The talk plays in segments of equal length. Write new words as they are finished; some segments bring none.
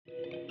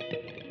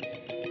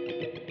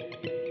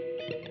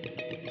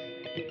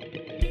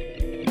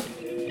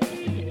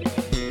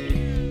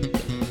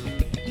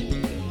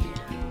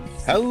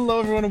Hello,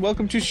 everyone, and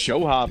welcome to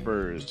Show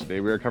Hoppers. Today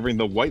we are covering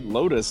The White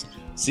Lotus,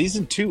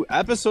 Season 2,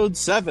 Episode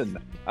 7,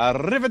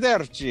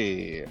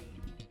 Arrivederci.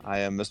 I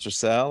am Mr.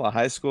 Sal, a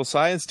high school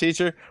science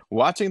teacher,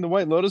 watching The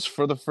White Lotus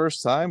for the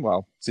first time.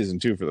 Well, Season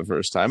 2 for the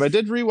first time. I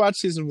did rewatch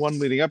Season 1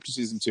 leading up to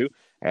Season 2,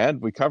 and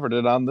we covered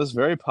it on this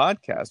very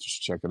podcast. You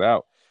should check it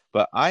out.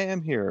 But I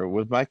am here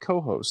with my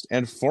co-host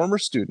and former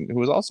student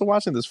who is also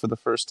watching this for the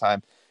first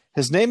time.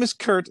 His name is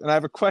Kurt, and I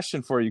have a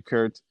question for you,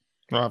 Kurt.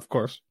 Oh, of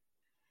course.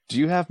 Do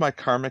you have my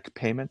karmic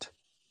payment?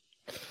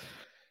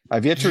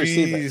 I've yet to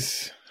receive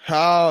it.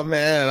 Oh,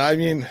 man. I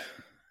mean,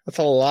 that's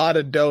a lot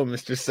of dough,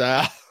 Mr.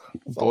 Sal.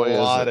 That's Boy,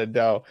 a lot of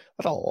dough.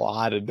 That's a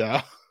lot of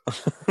dough.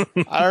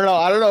 I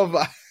don't know if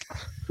I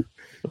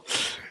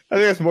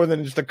think it's more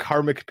than just a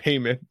karmic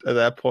payment at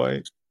that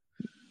point.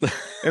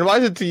 And why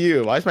is it to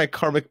you? Why is my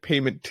karmic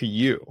payment to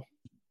you?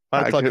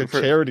 Why not like a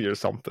charity or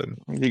something?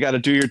 You got to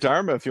do your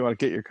dharma if you want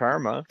to get your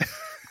karma.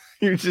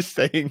 You're just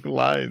saying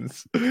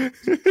lines. No,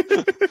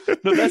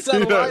 that's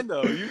not a line,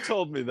 though. You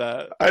told me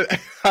that.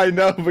 I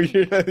know, but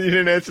you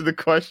didn't answer the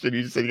question.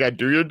 You just said you got to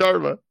do your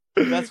dharma.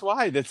 That's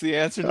why. That's the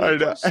answer to the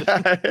question.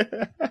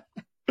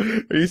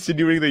 Are you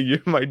insinuating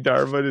that my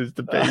dharma is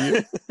to pay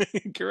you?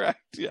 Correct,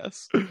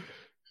 yes.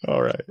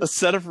 All right. A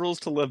set of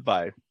rules to live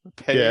by.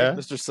 Pay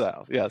Mr.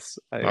 Sal. Yes,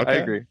 I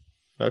agree.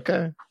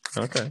 Okay.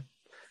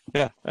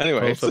 Yeah,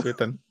 anyway. So good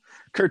then.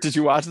 Kurt, did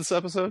you watch this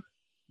episode?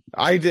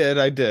 I did.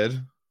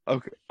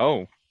 Okay.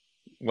 Oh,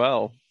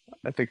 well,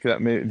 I think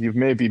that you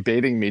may be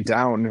baiting me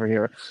down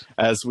here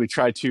as we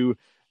try to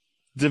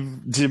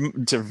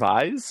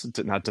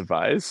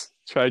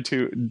try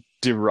to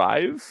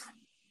derive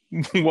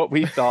what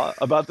we thought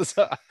about this.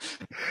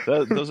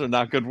 Those are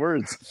not good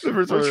words.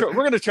 We're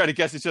going to try to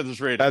guess each other's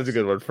ratings. That's a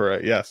good word for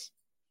it, yes.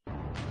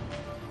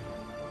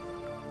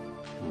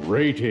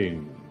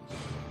 Ratings.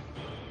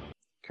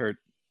 Kurt.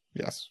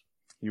 Yes.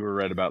 You were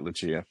right about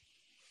Lucia.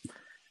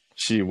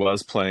 She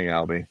was playing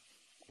Albie.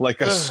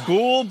 Like a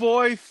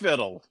schoolboy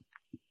fiddle.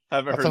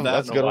 Haven't heard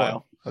that in a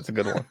while. That's a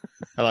good one.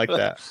 I like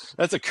that.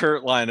 That's a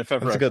Kurt line if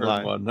ever I've heard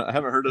line. one. I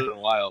haven't heard it in a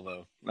while,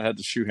 though. I had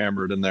to shoe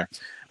hammer it in there.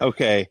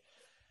 Okay.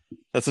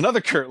 That's another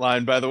Kurt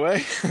line, by the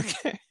way.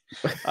 Okay.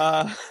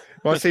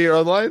 Want to say your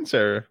own lines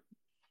or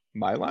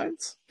my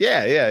lines?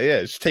 Yeah.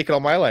 Just take it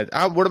on my lines.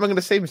 What am I going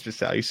to say, Mr.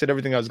 Sal? You said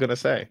everything I was going to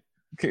say.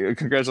 Okay,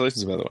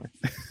 congratulations, by the way.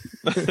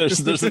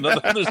 there's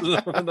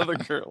another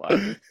Kurt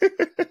line.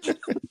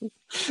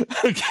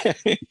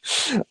 Okay.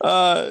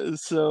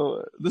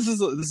 So this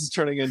is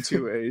turning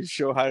into a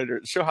Show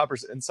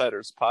Hoppers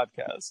Insiders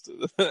podcast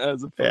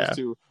as opposed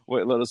to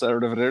White Lotus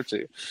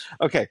Arrivederci.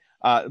 Okay.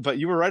 But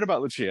you were right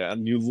about Lucia,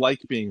 and you like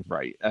being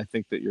right. I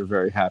think that you're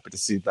very happy to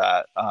see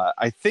that.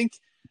 I think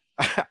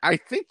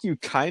you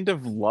kind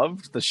of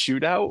loved the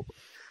shootout,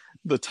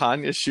 the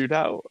Tanya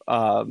shootout.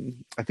 I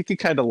think you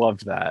kind of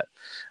loved that.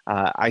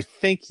 I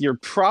think you're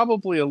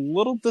probably a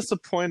little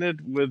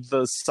disappointed with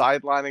the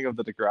sidelining of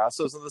the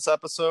DeGrassos in this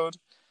episode,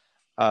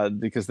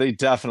 because they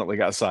definitely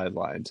got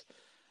sidelined.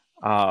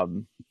 I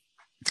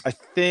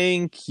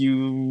think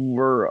you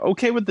were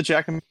okay with the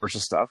Jack and Portia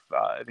stuff.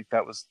 I think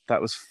that was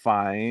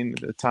fine.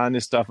 The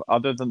Tanya stuff,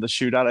 other than the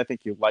shootout, I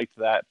think you liked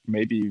that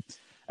maybe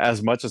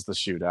as much as the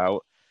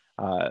shootout.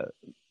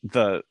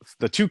 The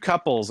two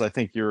couples I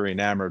think you're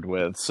enamored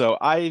with. So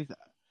I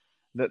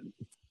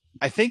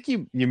think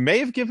you may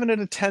have given it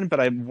a 10, but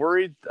I'm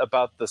worried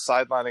about the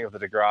sidelining of the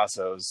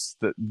DeGrassos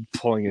that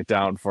pulling it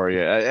down for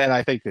you. And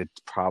I think it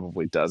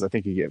probably does. I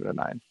think you gave it a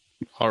 9.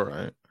 All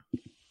right.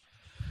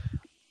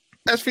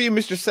 As for you,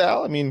 Mr.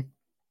 Sal, I mean,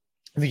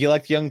 I think you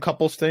like the young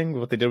couples thing,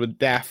 what they did with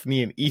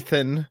Daphne and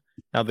Ethan.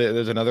 Now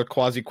there's another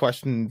quasi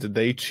question. Did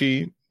they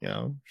cheat?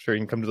 Sure you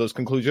can come to those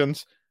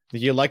conclusions.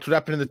 You liked what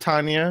happened to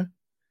Tanya.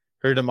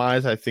 Her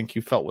demise, I think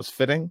you felt was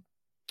fitting.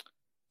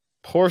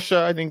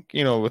 Portia, I think,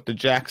 with the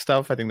Jack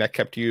stuff, I think that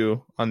kept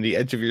you on the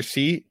edge of your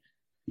seat.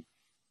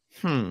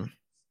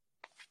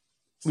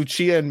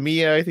 Lucia and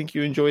Mia, I think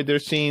you enjoyed their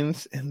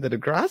scenes. And the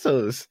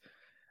DeGrassos,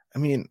 I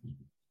mean,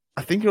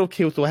 I think you're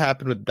okay with what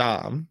happened with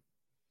Dom.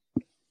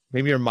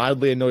 Maybe you're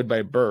mildly annoyed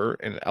by Bert,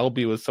 and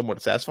LB was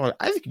somewhat satisfying.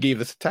 I think you gave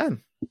this a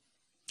 10.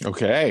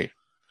 Okay.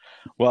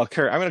 Well,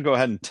 Kurt, I'm going to go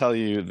ahead and tell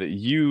you that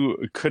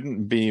you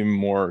couldn't be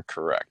more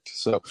correct.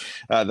 So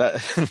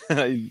that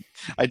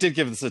I did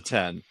give this a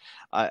 10.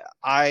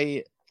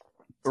 I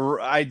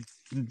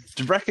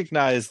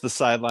recognize the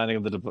sidelining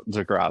of the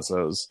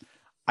DeGrassos.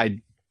 I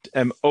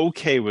am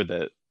okay with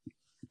it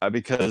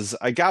because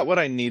I got what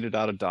I needed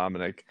out of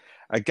Dominic.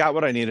 I got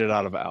what I needed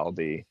out of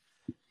Albie.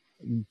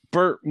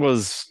 Bert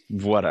was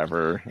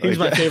whatever. He's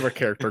my favorite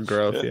character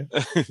growth. Yeah.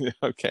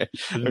 Okay.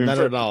 Not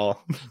at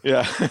all.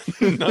 Yeah.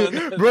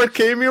 Bert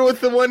came here with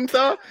the one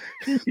towel,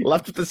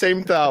 left with the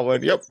same towel.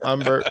 Went, yep, I'm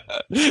Bert.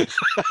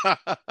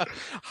 I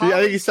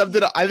think he summed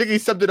it up. I think he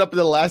summed it up in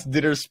the last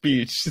dinner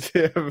speech.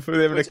 They have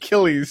an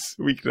Achilles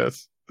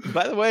weakness.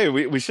 By the way,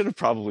 we should have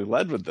probably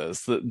led with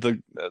this.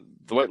 The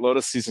White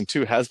Lotus season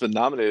 2 has been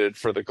nominated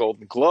for the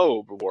Golden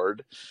Globe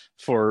Award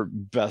for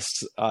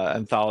best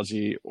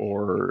anthology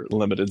or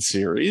limited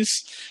series,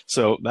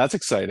 so that's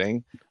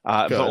exciting.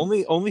 But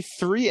only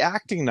 3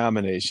 acting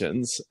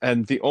nominations,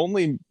 and the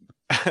only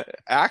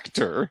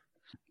actor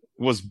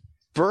was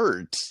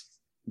Bert.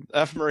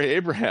 F. Murray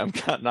Abraham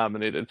got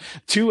nominated.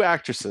 2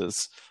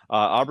 actresses,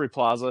 Aubrey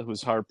Plaza,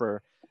 who's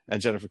Harper,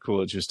 and Jennifer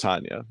Coolidge, who's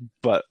Tanya,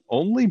 but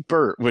only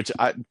Bert,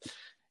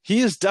 he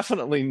is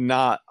definitely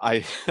not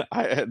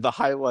the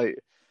highlight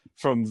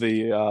from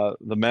the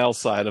male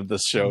side of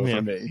this show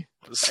for me.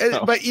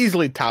 So. But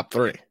easily top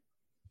 3.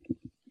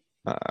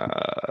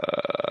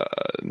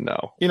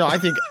 No. I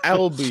think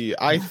Albie,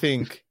 I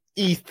think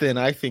Ethan,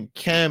 I think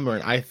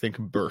Cameron, I think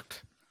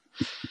Bert.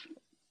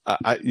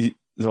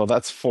 Well,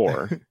 that's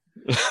 4.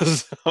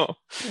 So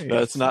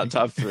that's not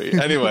top 3.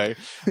 Anyway,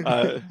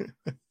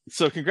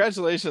 so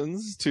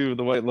congratulations to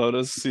the White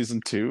Lotus season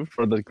 2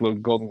 for the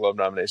Golden Globe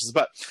nominations.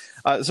 But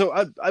so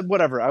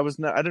whatever. I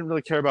didn't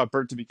really care about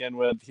Bert to begin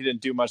with. He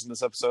didn't do much in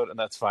this episode, and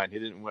that's fine. He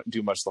didn't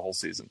do much the whole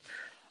season.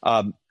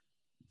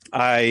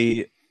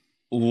 I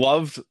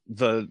loved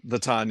the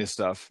Tanya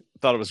stuff.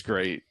 Thought it was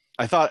great.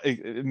 I thought the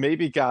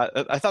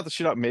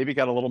shootout maybe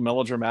got a little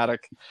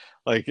melodramatic,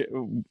 like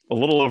a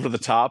little over the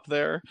top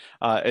there.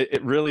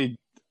 It really,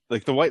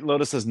 like, the White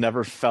Lotus has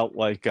never felt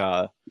like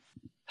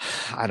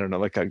I don't know,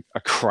 like a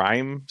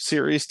crime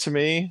series to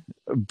me,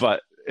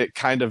 but it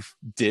kind of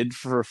did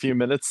for a few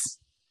minutes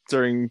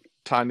during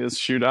Tanya's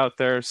shootout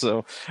there.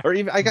 So, or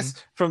even, I guess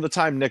from the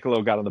time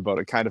Niccolo got on the boat,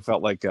 it kind of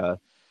felt like a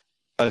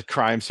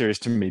crime series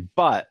to me,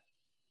 but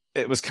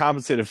it was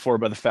compensated for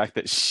by the fact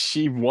that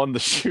she won the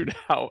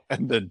shootout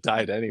and then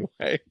died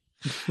anyway.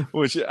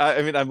 Which,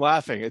 I mean, I'm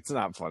laughing. It's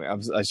not funny.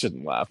 I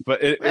shouldn't laugh,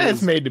 but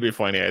it's made to be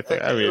funny, I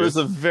think. I mean, it was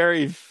a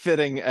very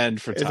fitting end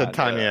for Tanya. It's a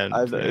Tanya end.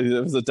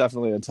 It was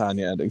definitely a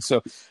Tanya ending.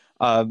 So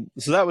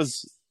that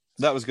was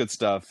good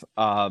stuff.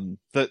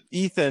 The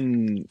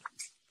Ethan,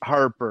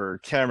 Harper,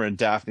 Cameron,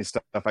 Daphne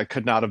stuff, I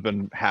could not have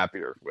been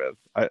happier with.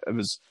 It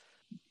was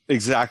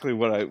exactly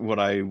what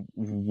I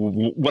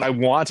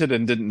wanted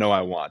and didn't know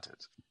I wanted.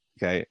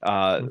 Okay.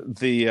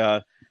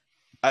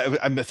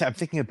 I'm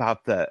thinking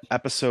about the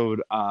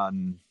episode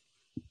on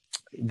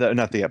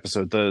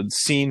the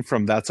scene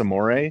from That's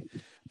Amore,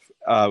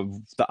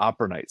 the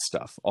opera night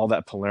stuff, all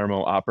that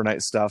Palermo opera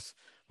night stuff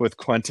with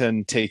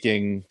Quentin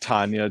taking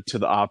Tanya to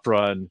the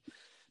opera and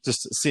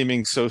just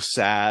seeming so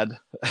sad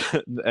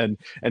and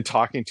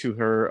talking to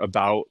her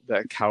about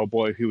that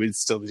cowboy who would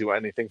still do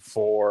anything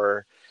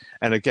for.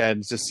 And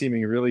again, just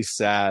seeming really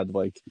sad.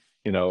 Like,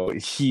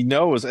 he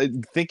knows,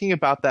 thinking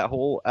about that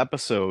whole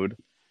episode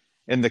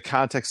in the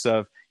context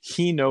of,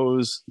 he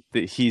knows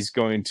that he's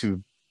going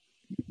to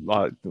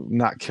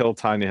not kill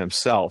Tanya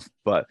himself,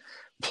 but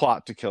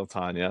plot to kill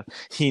Tanya.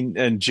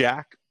 And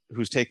Jack,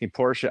 who's taking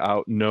Portia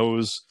out,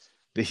 knows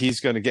that he's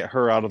going to get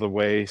her out of the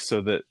way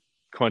so that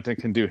Quentin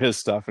can do his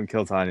stuff and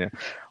kill Tanya.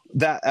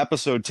 That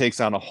episode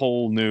takes on a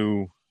whole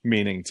new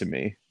meaning to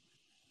me.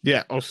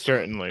 Yeah, oh,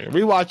 certainly.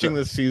 Rewatching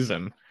this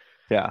season,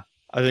 yeah,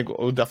 I think it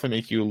will definitely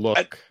make you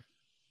look.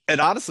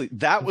 And honestly,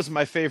 that was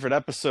my favorite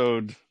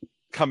episode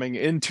coming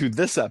into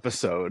this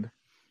episode.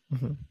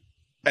 Mm-hmm.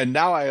 And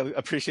now I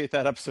appreciate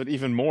that episode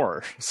even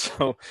more.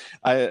 So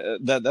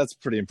that's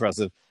pretty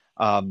impressive.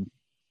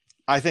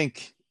 I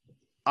think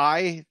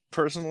I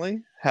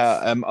personally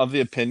am of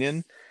the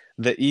opinion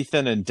that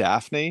Ethan and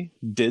Daphne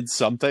did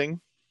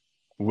something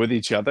with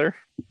each other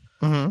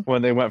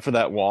when they went for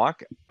that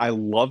walk. I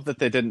love that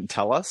they didn't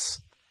tell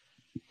us.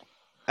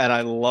 And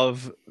I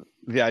love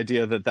the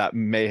idea that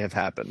may have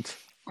happened.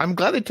 I'm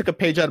glad they took a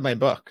page out of my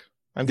book.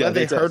 I'm glad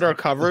they heard our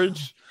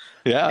coverage.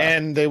 Yeah.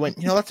 And they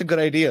went, that's a good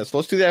idea. So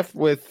let's do that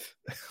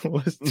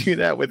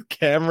with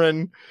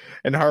Cameron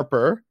and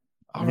Harper.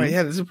 All right,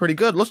 yeah, this is pretty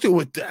good. Let's do it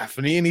with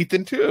Daphne and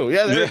Ethan too.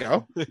 Yeah, there you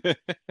go.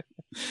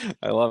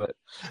 I love it.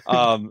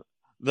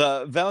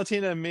 The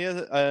Valentina and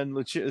Mia and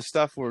Lucia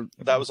stuff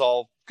that was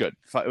all good.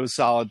 It was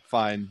solid,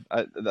 fine.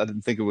 I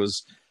didn't think it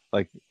was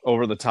like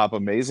over the top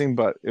amazing,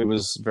 but it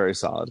was very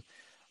solid.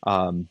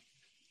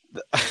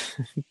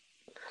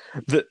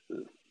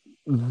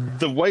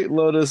 The White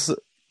Lotus,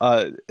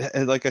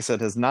 like I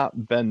said, has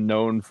not been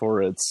known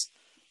for its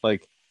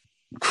like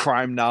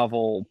crime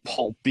novel,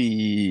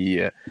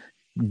 pulpy,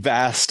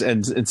 vast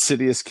and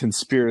insidious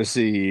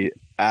conspiracy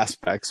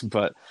aspects,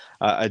 but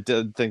I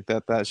did think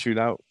that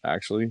shootout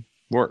actually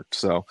worked.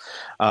 So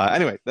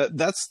anyway,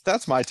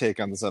 that's my take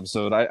on this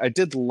episode. I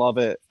did love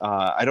it.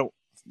 I don't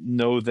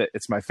know that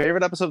it's my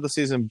favorite episode of the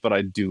season, but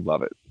I do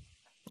love it.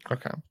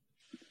 Okay.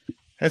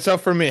 And so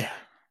for me,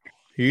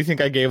 you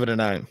think I gave it a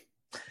 9?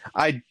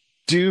 I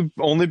do,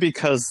 only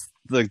because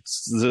the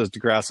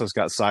DeGrassos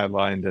got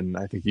sidelined, and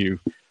I think you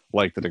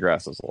like the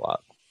DeGrassos a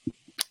lot.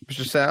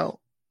 Mr. Sal,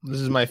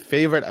 this is my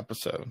favorite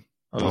episode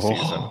of the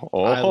season.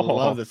 I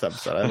love this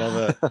episode. I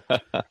love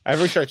it.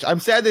 Every stretch. I'm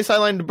sad they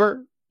sidelined Bert.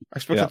 I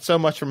expected so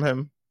much from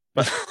him,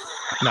 but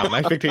no, my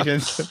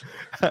expectations.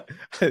 I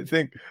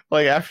think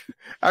like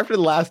after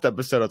the last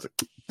episode, I was like,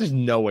 there's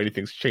no way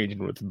anything's changing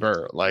with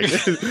Burr. Like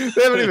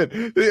they haven't even.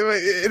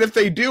 And if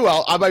they do,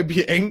 I might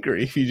be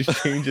angry if he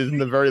just changes in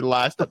the very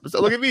last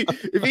episode. Look,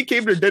 if he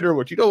came to dinner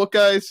with, you know what,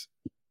 guys?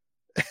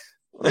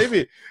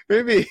 maybe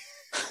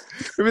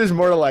there's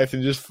more to life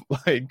than just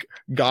like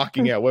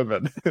gawking at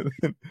women.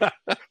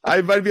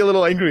 I might be a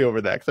little angry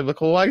over that because I'm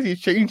like, well, why is he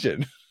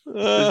changing?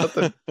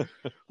 Nothing,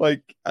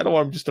 like I don't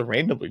want him just to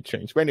randomly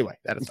change. But anyway,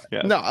 that is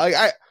no.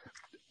 I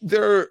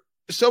there are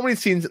so many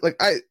scenes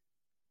like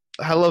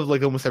I love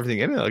like almost everything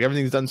in it. Like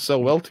everything's done so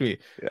well to me.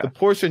 Yeah. The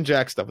Portia and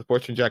Jack stuff, the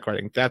Portia and Jack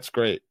writing, that's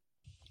great.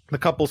 The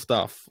couple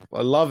stuff,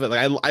 I love it.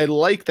 Like I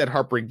like that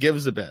Harper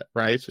gives a bit,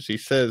 right? So she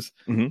says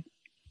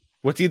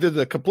what's either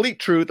the complete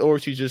truth or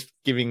she's just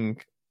giving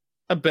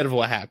a bit of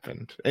what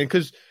happened. And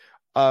because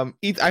I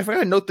forgot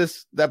to note the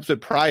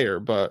episode prior,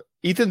 but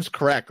Ethan's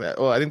correct. That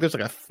I think there's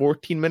like a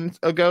 14 minutes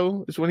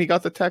ago is when he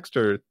got the text,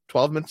 or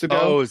 12 minutes ago.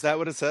 Oh, is that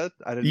what it said?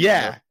 I didn't.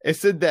 Yeah, it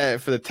said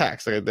that for the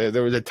text. Like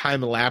there was a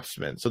time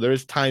elapsement, so there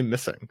is time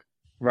missing.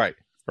 Right.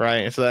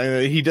 And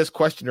so he does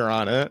question her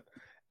on it,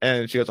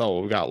 and she goes, "Oh,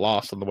 well, we got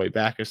lost on the way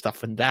back and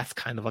stuff." And that's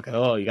kind of like,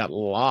 "Oh, you got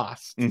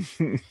lost."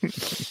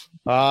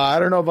 I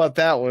don't know about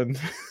that one.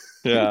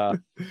 Yeah.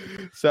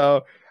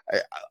 So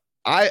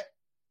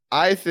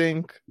I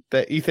think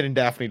that Ethan and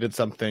Daphne did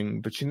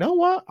something, but you know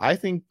what? I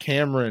think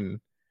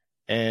Cameron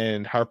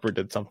and Harper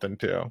did something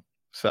too.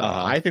 So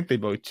I think they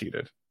both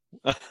cheated.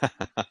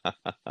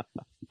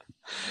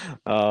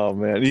 Oh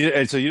man!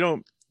 And so you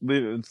don't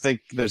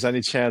think there's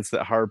any chance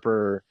that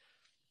Harper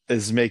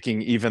is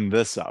making even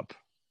this up?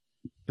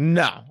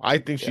 No, I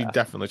think she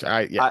definitely.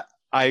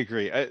 I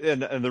agree,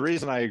 and the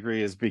reason I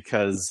agree is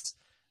because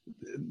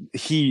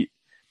he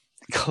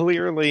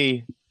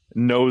clearly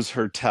knows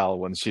her tell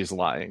when she's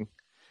lying.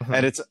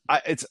 And it's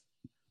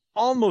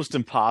almost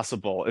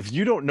impossible if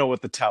you don't know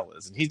what the tell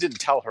is, and he didn't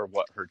tell her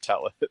what her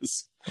tell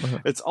is.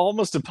 It's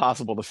almost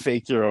impossible to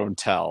fake your own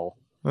tell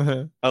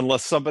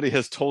unless somebody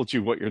has told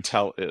you what your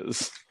tell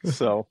is.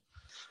 So,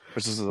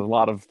 which is a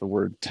lot of the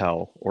word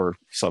tell or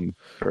some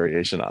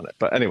variation on it.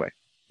 But anyway,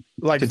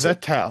 like the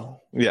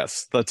tell.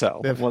 Yes, the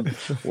tell.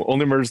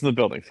 Only Murders in the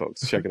Building,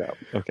 folks. Check it out.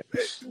 Okay.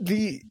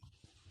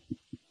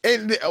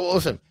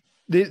 Listen,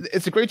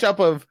 it's a great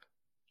job of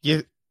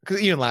you. Because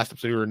even last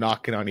episode we were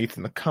knocking on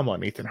Ethan. Come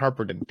on, Ethan.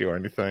 Harper didn't do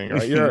anything.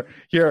 Right?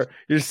 You're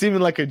seeming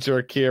like a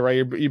jerk here, right?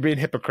 You're being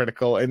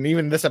hypocritical. And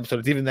even this episode,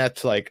 it's even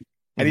that's like,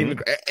 and even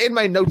in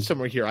my notes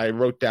somewhere here, I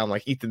wrote down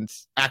like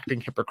Ethan's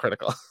acting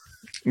hypocritical,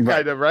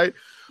 kind of, right?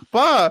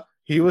 But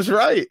he was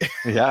right.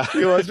 Yeah,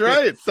 he was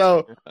right.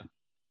 So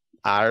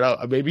I don't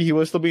know. Maybe he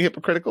was still being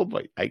hypocritical,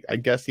 but I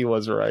guess he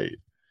was right.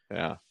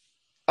 Yeah,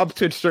 up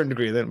to a certain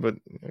degree. Then, but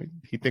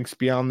he thinks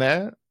beyond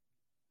that.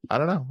 I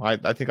don't know.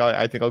 I think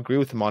I'll agree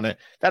with him on it.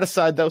 That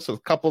aside, though, so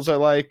the couples I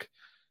like.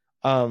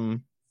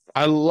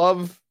 I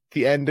love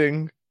the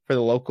ending for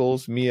the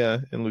locals,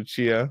 Mia and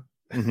Lucia.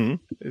 They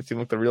seem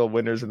like the real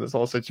winners in this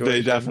whole situation.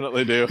 They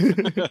definitely do. I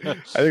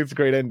think it's a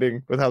great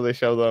ending with how they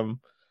show them.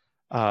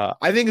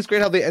 I think it's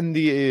great how they end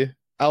the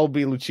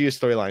LB Lucia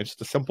storyline. Just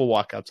a simple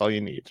walkout's all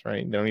you need,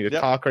 right? You don't need to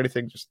talk or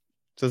anything. Just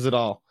says it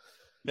all.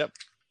 Yep.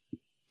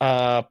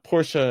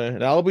 Portia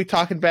and LB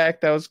talking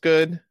back. That was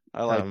good.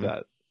 I like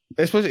that.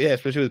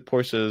 Especially with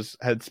Portia's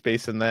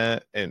headspace in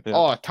that, and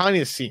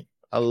Tanya's scene.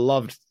 I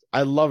loved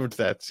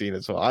that scene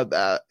as well. I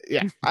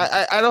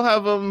don't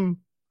have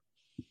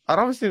I don't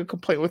have a single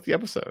complaint with the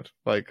episode.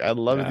 Like I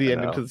loved the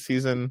ending to the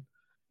season,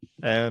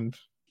 and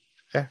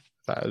it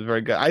was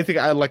very good. I think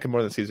I like it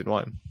more than season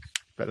one.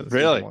 Better than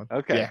really? Season one.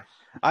 Okay. Yeah.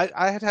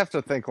 I'd have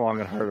to think long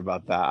and hard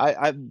about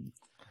that.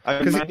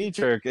 My knee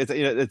jerk.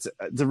 It's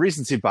the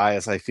recency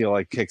bias. I feel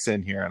like kicks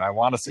in here, and I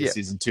want to say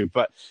season two,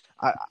 but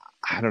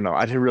I don't know.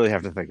 I'd really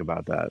have to think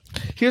about that.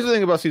 Here's the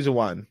thing about season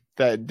one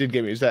that did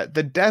get me is that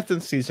the death in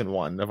season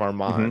one of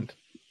Armand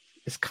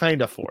is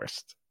kind of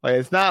forced. Like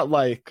it's not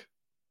like.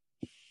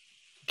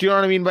 Do you know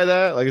what I mean by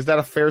that? Like, is that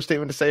a fair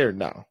statement to say or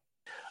no?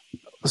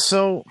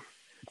 So,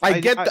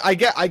 I get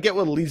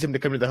what leads him to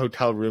come to the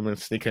hotel room and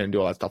sneak in and do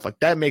all that stuff. Like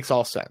that makes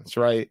all sense,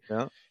 right?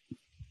 Yeah.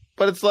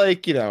 But it's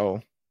like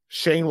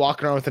Shane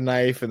walking around with a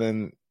knife and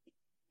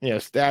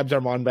then stabs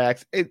Armand back.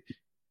 It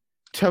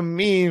to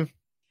me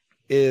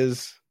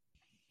is.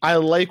 I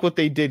like what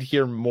they did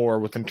here more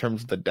with in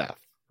terms of the death,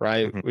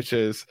 right? Which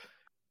is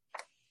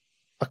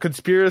a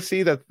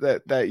conspiracy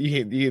that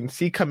you can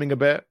see coming a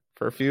bit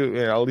for a few,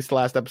 at least the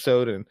last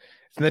episode, and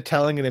it's in the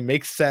telling, and it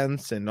makes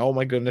sense. And oh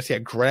my goodness,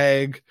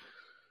 Greg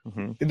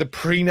in the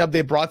prenup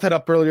they brought that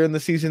up earlier in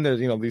the season. There's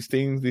these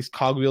things, these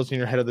cogwheels in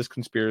your head of this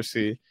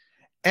conspiracy,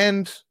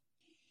 and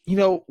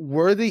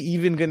were they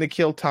even going to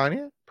kill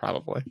Tanya?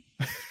 Probably.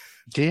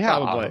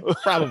 Yeah,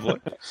 probably.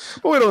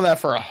 But we don't know that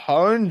for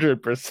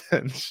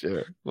 100%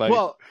 sure. Like,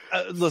 well,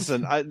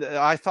 listen,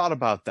 I thought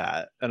about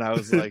that, and I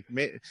was like,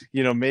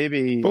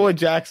 maybe. But what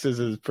Jack says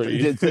is pretty.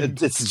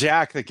 It's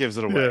Jack that gives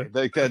it away.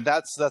 Yeah. Like,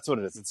 that's what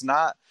it is. It's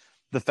not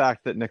the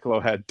fact that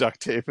Niccolo had duct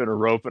tape and a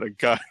rope and a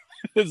gun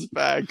in his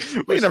bag.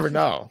 We never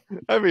know.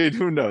 I mean,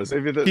 who knows?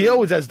 Maybe he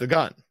always has the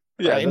gun.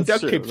 Yeah, right? And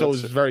that's duct true, tape's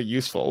always true. very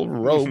useful.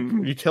 Rope,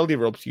 utility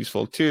rope's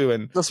useful too,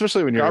 and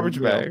Especially when you're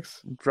garbage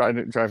bags.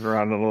 driving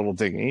around in a little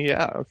dinghy.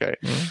 Yeah, okay.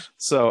 Mhm.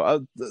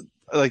 So,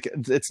 like,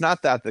 it's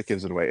not that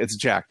gives it away. It's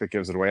Jack that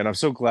gives it away, and I'm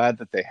so glad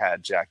that they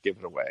had Jack give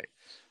it away,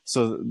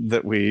 so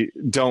that we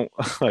don't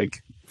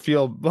like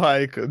Feel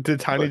like did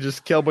Tiny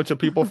just kill a bunch of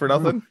people for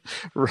nothing?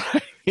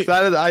 right,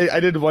 I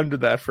did wonder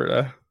that for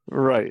a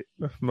right.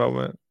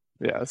 moment.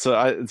 Yeah. So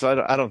I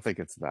don't think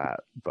it's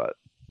that, but.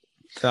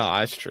 No,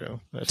 that's true.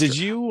 Did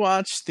you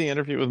watch the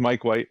interview with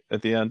Mike White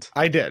at the end?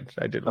 I did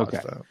watch Okay.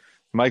 that.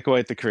 Mike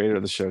White, the creator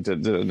of the show,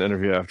 did an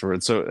interview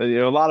afterwards. So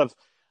a lot of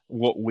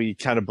what we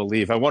kind of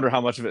believe. I wonder how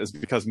much of it is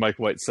because Mike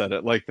White said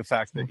it, like the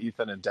fact that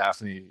Ethan and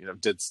Daphne,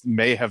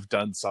 may have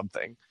done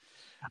something.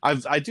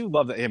 I do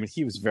love that. I mean,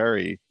 he was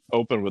very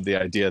open with the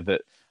idea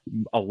that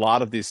a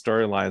lot of these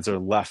storylines are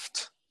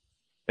left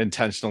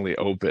intentionally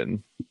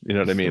open. You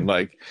know what I mean?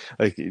 like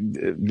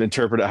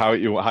interpret it how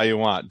you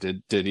want.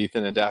 Did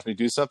Ethan and Daphne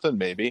do something?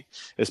 Maybe.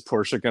 Is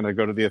Portia going to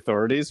go to the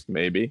authorities?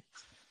 Maybe.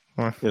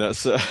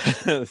 So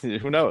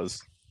who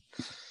knows?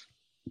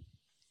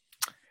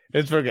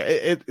 It's very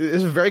good.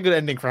 It's a very good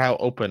ending for how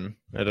open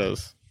it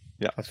is.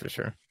 Yeah, that's for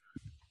sure.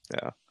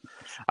 Yeah,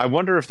 I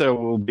wonder if there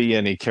will be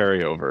any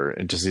carryover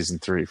into season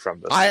 3 from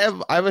this. I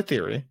have a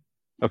theory.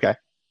 Okay.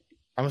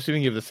 I'm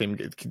assuming you have the same.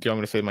 Do you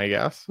want me to say my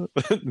guess?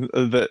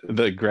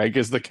 that Greg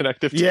is the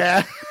connective.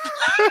 Yeah.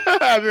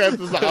 I mean, that's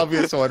the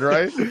obvious one,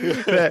 right?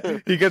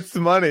 That he gets the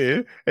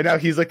money, and now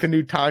he's like the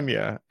new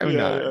Tanya. I mean,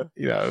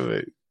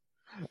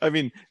 I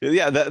mean,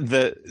 yeah.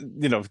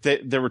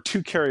 There were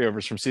 2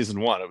 carryovers from season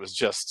 1. It was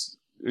just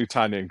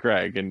Tanya and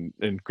Greg,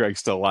 and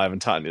Greg's still alive,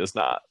 and Tanya's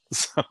not.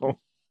 So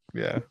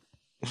yeah.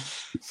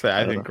 So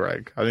I think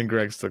Greg. I think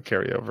Greg's the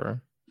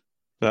carryover.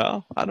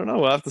 No, I don't know.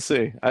 We'll have to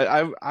see.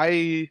 I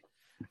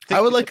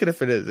would like it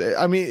if it is.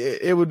 I mean,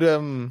 it would.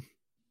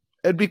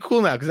 It'd be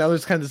cool now because now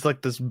there's kind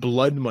of this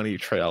blood money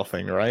trail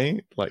thing,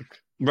 right? Like,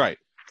 right.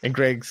 And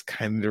Greg's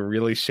kind of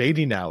really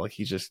shady now. Like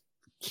he just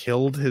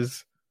killed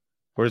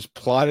or is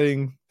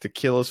plotting to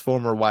kill his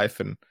former wife,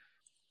 and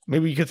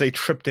maybe you could say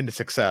tripped into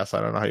success.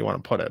 I don't know how you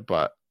want to put it,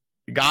 but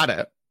he got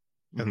it,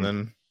 and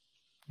then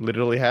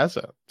literally has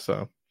it.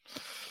 So,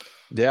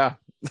 yeah,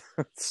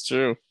 it's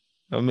true.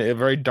 I mean,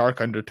 very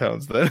dark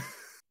undertones then.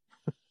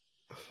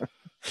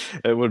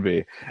 It would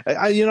be.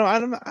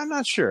 I'm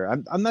not sure.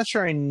 I'm not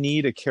sure I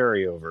need a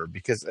carryover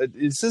because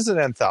this is an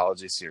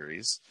anthology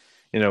series.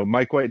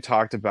 Mike White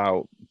talked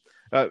about,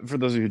 for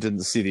those of you who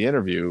didn't see the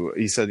interview,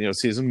 he said,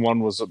 season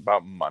 1 was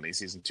about money,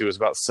 season 2 is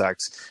about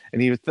sex,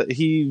 and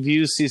he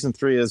views season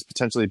 3 as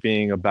potentially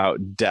being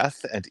about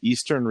death and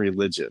Eastern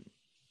religion.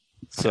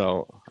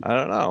 So I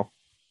don't know.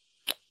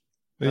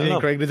 You think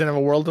Greg doesn't have a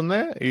world in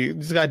there?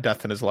 He's got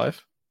death in his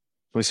life.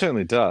 Well, he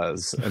certainly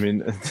does. I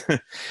mean,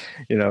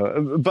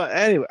 but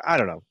anyway, I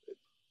don't know.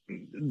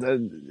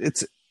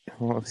 It's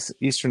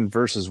Eastern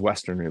versus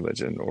Western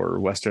religion, or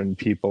Western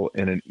people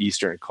in an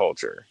Eastern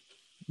culture.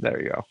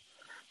 There you go.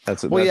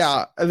 There's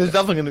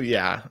definitely going to be,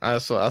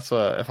 that's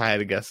what, if I had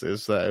to guess,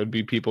 is that it would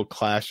be people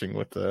clashing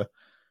with a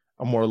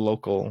more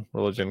local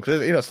religion.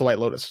 Because, it's the White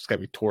Lotus. It's got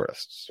to be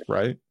tourists,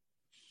 right?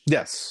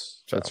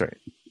 Yes, that's right.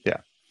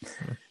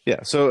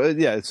 Yeah. So you're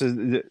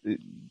going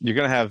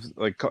to have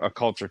like a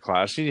culture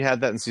clash. You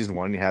had that in season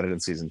 1. You had it in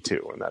season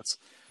 2, and that's,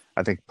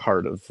 I think,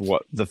 part of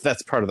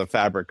that's part of the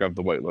fabric of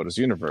the White Lotus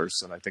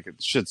universe, and I think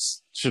it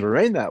should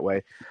remain that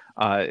way.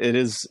 It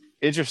is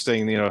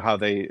interesting, how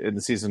they in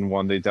season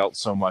 1 they dealt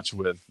so much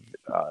with,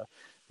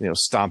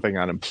 stomping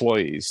on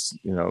employees,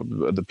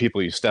 the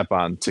people you step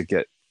on to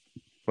get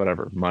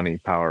whatever money,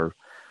 power,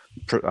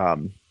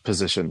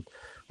 position,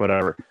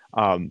 whatever.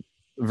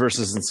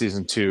 Versus in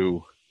season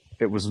 2.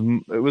 It was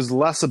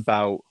less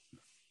about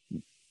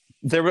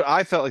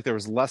I felt like there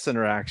was less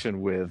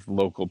interaction with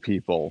local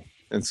people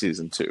in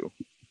season 2.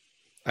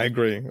 I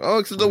agree.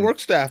 Oh, because the work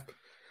staff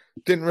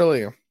didn't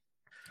really.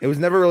 It was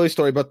never really a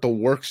story about the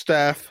work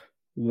staff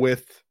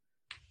with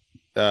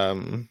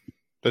the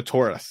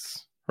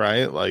tourists,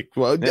 right? Like,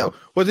 what's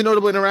a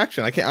notable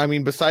interaction?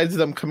 Besides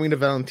them coming to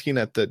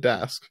Valentina at the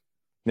desk.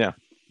 Yeah.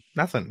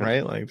 Nothing,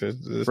 right? Like,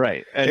 there's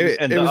right. And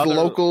it was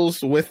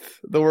locals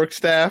with the work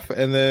staff,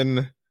 and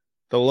then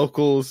the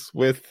locals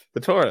with the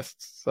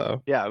tourists.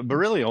 So but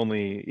really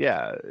only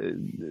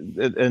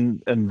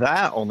and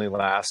that only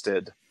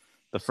lasted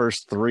the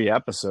first 3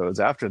 episodes.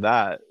 After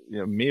that,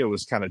 Mia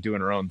was kind of doing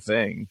her own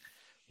thing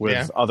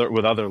with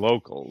other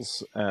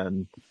locals,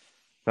 and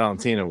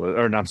Valentina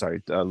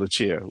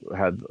Lucia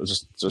had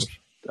just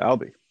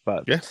Albie.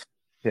 But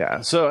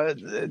So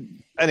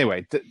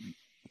anyway,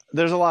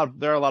 there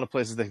are a lot of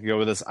places they can go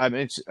with this. I'm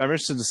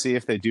interested to see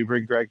if they do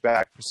bring Greg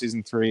back for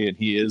season 3, and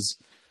he is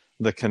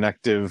the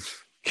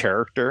connective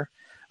character.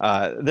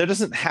 There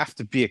doesn't have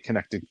to be a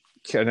connective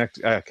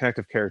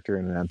character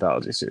in an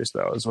anthology series,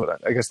 though. Is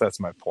what I guess that's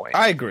my point.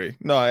 I agree.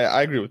 No,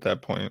 I agree with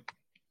that point.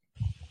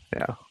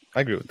 Yeah,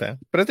 I agree with that.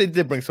 But if they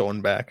did bring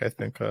someone back, I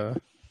think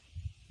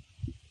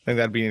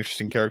that'd be an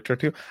interesting character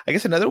too. I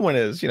guess another one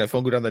is, if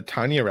we'll go down the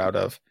Tanya route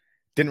of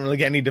didn't really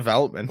get any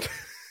development.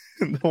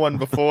 the one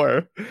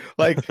before.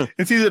 Like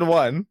in season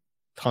 1,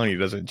 Tanya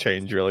doesn't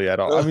change really at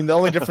all. I mean, the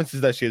only difference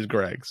is that she has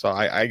Greg. So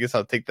I guess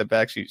I'll take that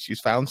back. She's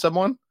found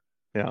someone.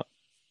 Yeah.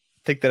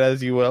 Take that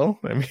as you will.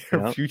 I mean, her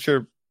Yeah.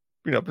 future,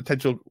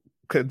 potential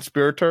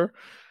conspirator.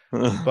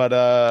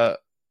 But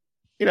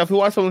if you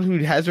want someone who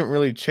hasn't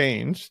really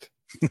changed,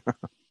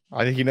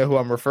 I think you know who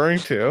I'm referring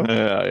to.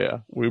 Yeah.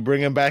 We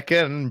bring him back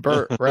in,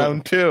 Bert,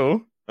 round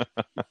 2.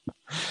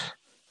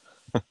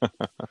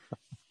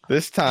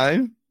 This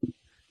time,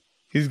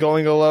 he's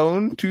going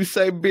alone to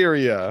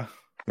Siberia.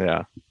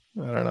 Yeah.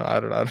 I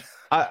don't know.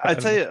 I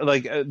tell you,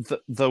 like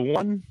the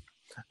one,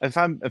 if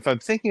I'm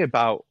thinking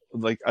about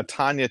like a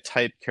Tanya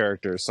type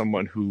character,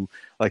 someone who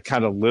like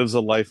kind of lives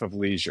a life of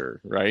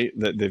leisure, right?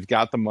 That they've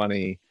got the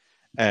money,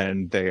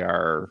 and they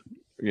are,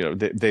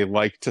 they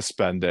like to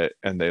spend it,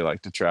 and they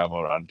like to travel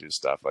around and do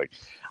stuff. Like,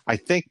 I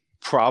think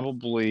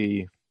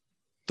probably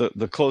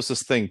the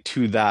closest thing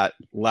to that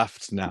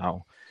left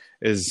now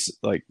is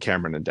like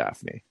Cameron and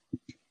Daphne,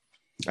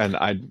 and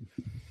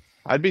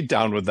I'd be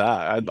down with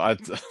that.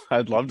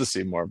 I'd love to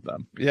see more of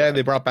them. Yeah,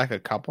 they brought back a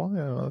couple.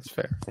 Yeah, well, that's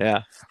fair.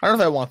 Yeah, I don't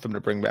know if I want them to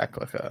bring back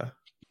like a.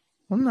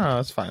 Well, no,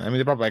 that's fine. I mean,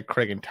 they brought back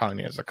Craig and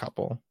Tanya as a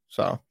couple,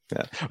 so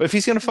yeah. If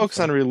he's going to focus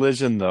on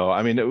religion, though,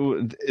 I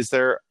mean, is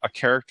there a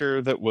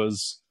character that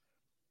was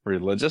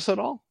religious at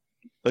all?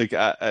 Like,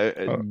 I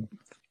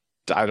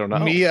don't know.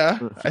 Mia,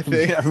 I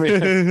think.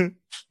 Yeah,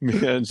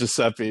 Mia and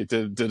Giuseppe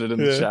did it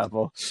in the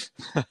chapel.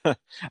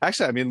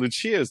 Actually, I mean,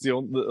 Lucia is the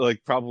only,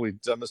 like, probably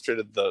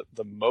demonstrated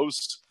the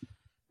most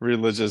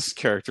religious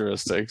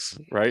characteristics,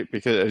 right?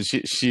 Because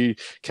she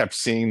kept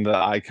seeing the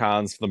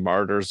icons, the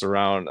martyrs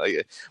around.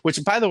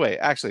 Which, by the way,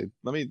 actually,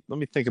 let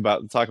me talk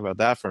about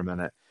that for a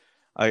minute.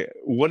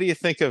 What do you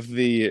think of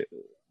the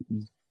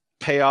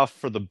payoff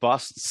for the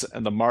busts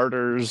and the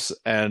martyrs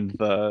and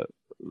the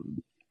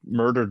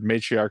murdered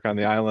matriarch on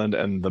the island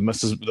and the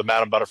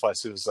Madame Butterfly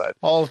suicide?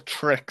 All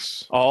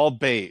tricks, all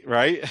bait,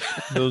 right?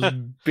 Those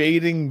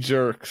baiting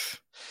jerks.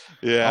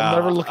 Yeah, I'm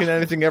never looking at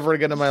anything ever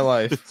again in my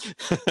life.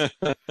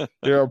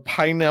 There are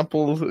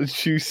pineapple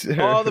juice.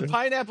 Oh, the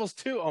pineapples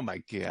too. Oh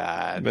my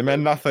god, they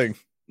meant nothing.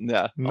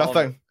 Yeah,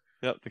 nothing.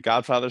 Yep, the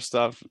Godfather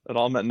stuff. It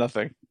all meant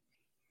nothing.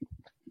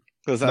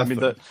 Because I mean,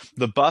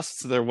 the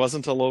busts. There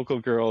wasn't a local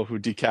girl who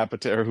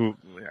decapitated or who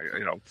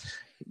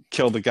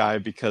killed the guy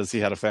because he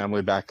had a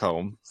family back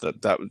home.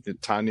 That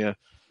Tanya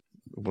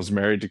was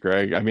married to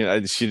Greg. I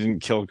mean, she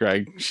didn't kill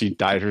Greg. She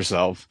died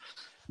herself.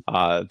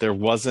 There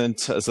wasn't.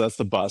 So that's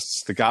the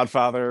busts. The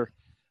Godfather.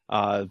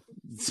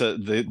 So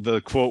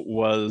the quote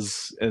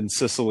was, in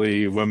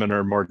Sicily, women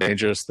are more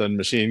dangerous than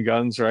machine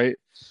guns, right?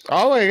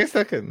 Oh, I guess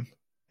that can.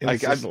 I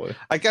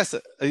guess,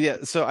 yeah.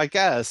 So I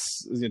guess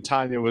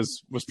Tanya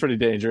was pretty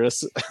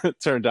dangerous. It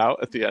turned out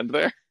at the end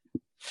there.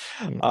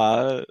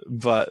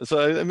 But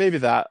so maybe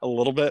that a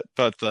little bit,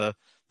 but the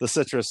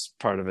citrus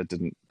part of it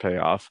didn't pay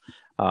off.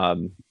 I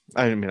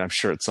mean, I'm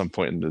sure at some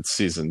point in the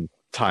season,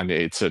 Tanya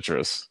ate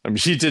citrus. I mean,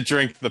 she did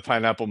drink the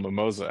pineapple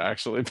mimosa,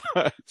 actually,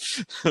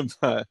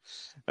 but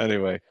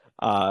anyway.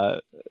 So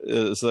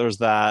there's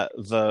that.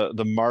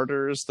 The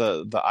martyrs,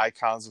 the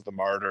icons of the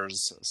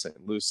martyrs,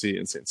 Saint Lucy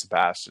and Saint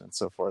Sebastian and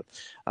so forth.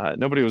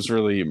 Nobody was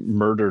really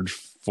murdered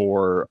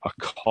for a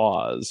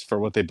cause, for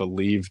what they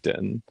believed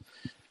in.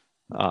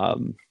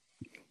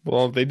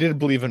 Well, they did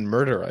believe in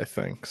murder, I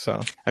think. So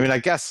I mean, I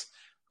guess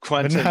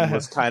Quentin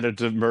was kind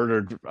of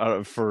murdered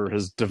for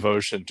his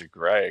devotion to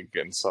Greg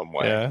in some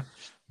way. Yeah.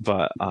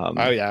 But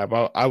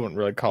well, I wouldn't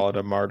really call it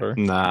a martyr.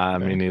 Nah,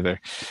 me neither.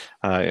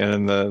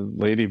 And the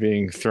lady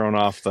being thrown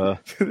off the.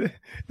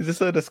 Is this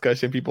a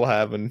discussion people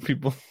have, and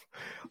people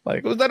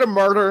like, was that a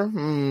martyr?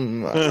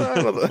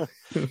 I don't know.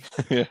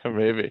 Yeah,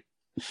 maybe.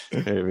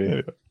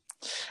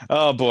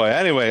 Oh boy.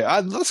 Anyway,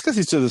 let's get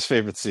to his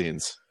favorite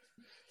scenes.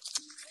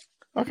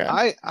 Okay.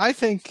 I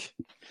think,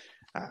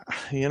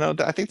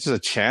 I think there's a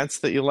chance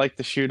that you like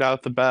the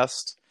shootout the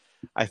best.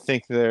 I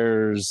think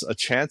there's a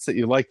chance that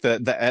you like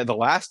the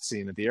last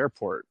scene at the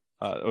airport.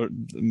 Or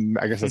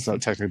I guess that's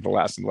not technically the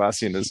last scene. The last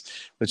scene is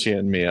Lucia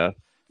and Mia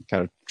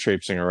kind of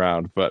traipsing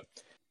around. But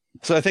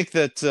so I think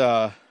that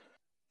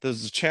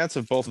there's a chance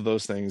of both of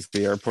those things,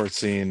 the airport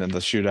scene and the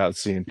shootout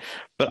scene.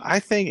 But I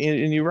think,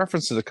 and you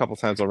referenced it a couple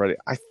times already,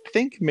 I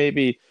think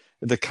maybe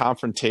the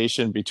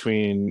confrontation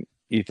between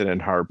Ethan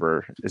and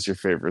Harper is your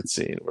favorite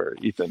scene, where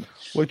Ethan.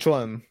 Which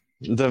one?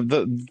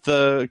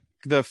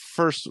 The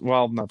first,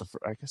 well, not the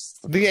first, I guess.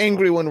 The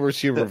angry one where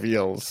she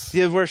reveals.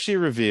 Yeah, where she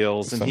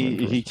reveals, and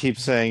he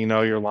keeps saying,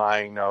 no, you're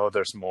lying, no,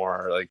 there's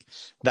more, like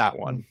that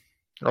one.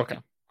 Okay,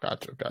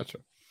 gotcha.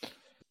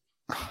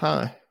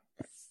 Huh.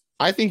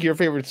 I think your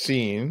favorite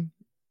scene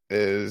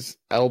is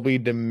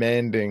LB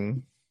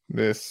demanding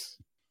this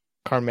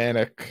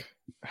karmic,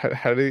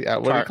 what do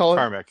you call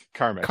it?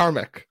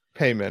 Karmic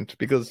payment,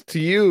 because to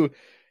you,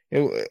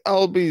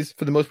 LB's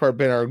for the most part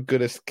been our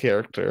goodest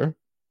character.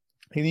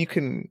 And you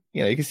can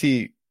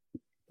see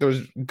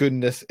there's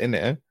goodness in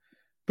it,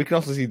 but you can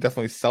also see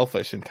definitely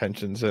selfish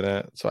intentions in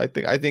it. So I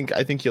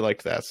think you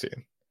liked that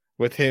scene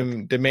with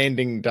him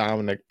demanding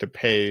Dominic to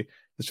pay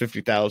this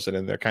 $50,000,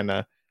 and they're kind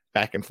of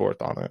back and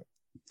forth on it.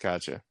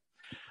 Gotcha.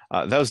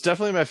 That was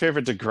definitely my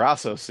favorite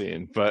DeGrasso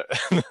scene, but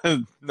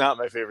not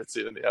my favorite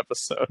scene in the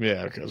episode.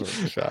 Yeah, okay, it was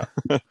worth a shot.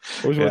 It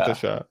was worth a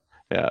shot.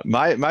 Yeah,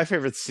 my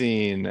favorite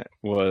scene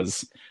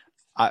was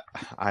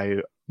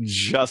I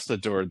just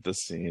adored this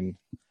scene,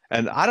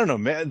 and I don't know,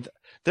 man.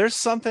 There's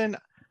something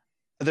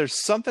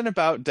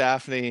about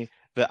Daphne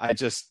that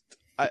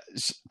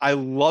I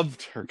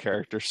loved her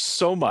character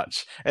so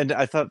much, and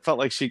I felt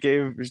like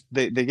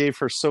they gave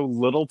her so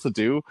little to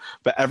do,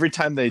 but every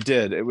time they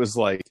did, it was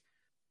like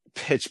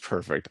pitch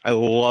perfect. I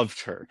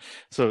loved her.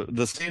 So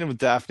the scene with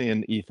Daphne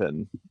and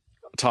Ethan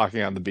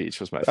talking on the beach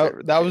was my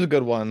favorite. That was a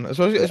good one,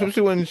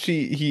 especially when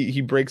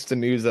he breaks the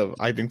news of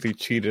I think they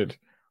cheated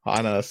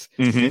on us.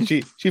 And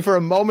she for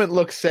a moment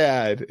looks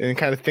sad and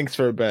kind of thinks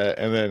for a bit,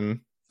 and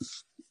then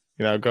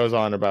goes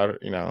on about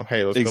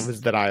hey, let's go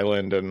visit that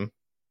island and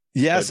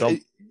don't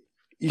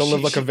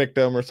live like a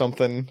victim or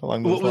something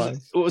along those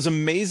lines. What was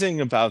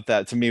amazing about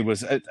that to me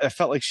was I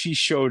felt like she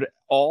showed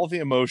all the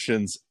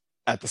emotions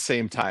at the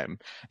same time.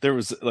 There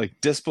was like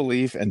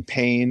disbelief and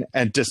pain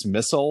and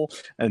dismissal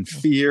and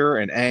fear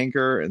and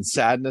anger and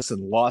sadness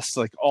and lust,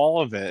 like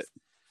all of it.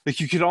 Like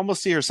you could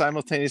almost see her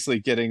simultaneously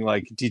getting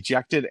like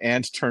dejected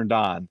and turned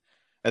on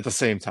at the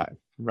same time.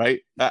 Right.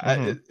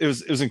 It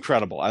was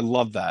incredible. I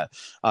love that.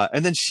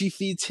 And then she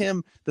feeds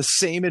him the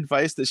same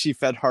advice that she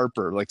fed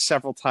Harper like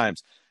several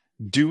times.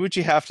 Do what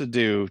you have to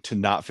do to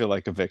not feel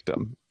like a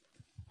victim.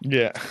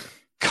 Yeah.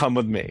 Come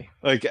with me.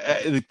 Like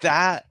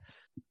that.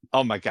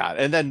 Oh my God.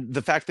 And then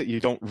the fact that you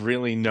don't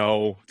really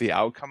know the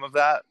outcome of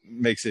that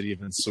makes it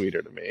even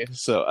sweeter to me.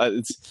 So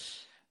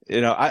it's,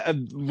 she could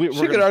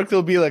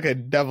arguably be like a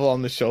devil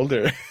on the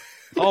shoulder.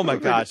 Oh my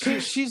God.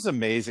 She's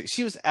amazing.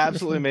 She was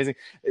absolutely amazing.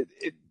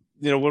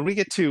 When we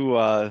get to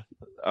our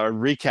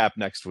recap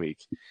next week,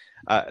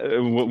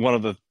 one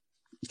of the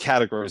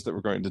categories that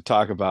we're going to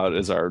talk about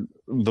is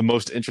the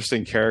most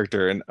interesting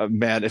character. And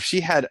man, if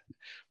she had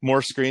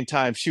more screen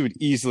time, she would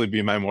easily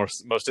be my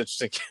most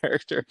interesting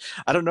character.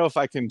 I don't know if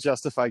I can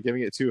justify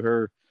giving it to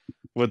her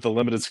with the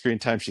limited screen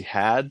time she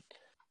had,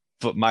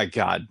 but my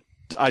God,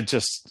 I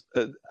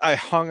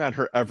hung on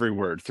her every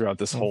word throughout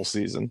this whole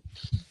season.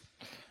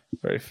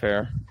 Very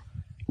fair.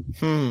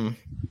 Well,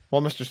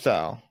 Mr.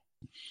 Sal,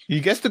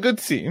 you guessed a good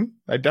scene.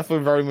 I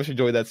definitely very much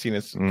enjoyed that scene.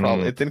 It's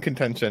in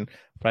contention,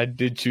 but I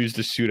did choose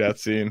the shootout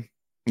scene.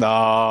 No,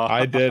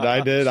 I did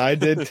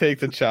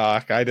take the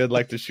chalk. I did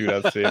like the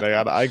shootout scene.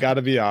 I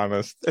gotta be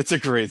honest. It's a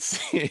great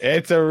scene.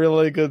 It's a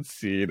really good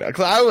scene.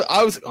 Cause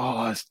I was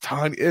it's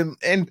Tanya,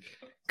 and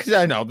because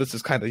I know this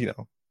is kind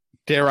of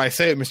dare I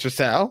say it, Mr.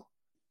 Sal,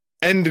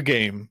 end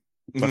game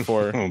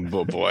before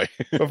oh boy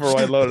before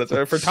White Lotus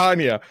or for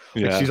Tanya.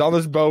 Yeah. She's on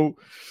this boat.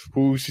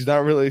 She's not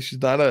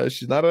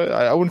a.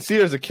 I wouldn't see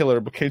her as a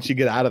killer, but can she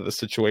get out of the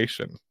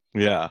situation?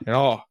 Yeah.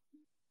 And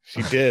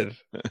she did.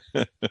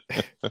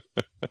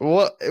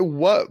 What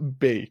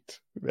bait,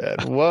 man?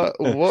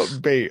 What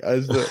bait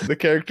as the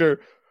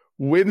character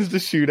wins the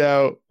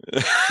shootout,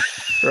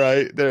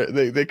 right?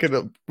 They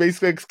can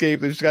basically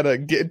escape. They just gotta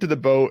get into the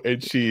boat,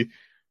 and she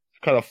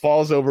kind of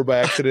falls over by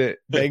accident,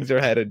 bangs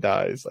her head, and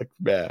dies. Like,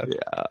 man.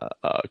 Yeah.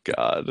 Oh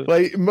God.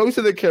 Like most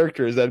of the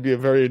characters, that'd be a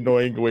very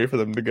annoying way for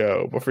them to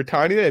go. But for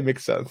Tanya, it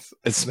makes sense.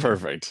 It's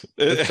perfect.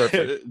 It's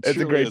perfect. It's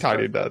a great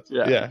Tanya does.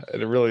 Yeah,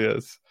 and it really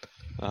is.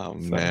 Oh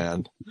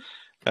man.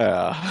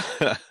 Yeah.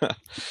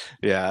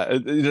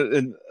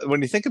 And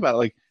when you think about it,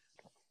 like,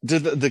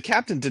 the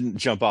captain didn't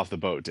jump off the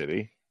boat, did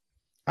he?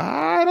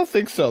 I don't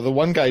think so. The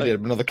one guy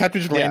did, but no, the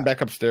captain just ran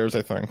back upstairs,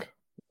 I think.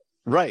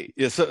 Right.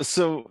 Yeah.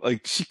 So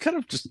like she could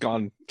have just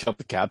gone killed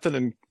the captain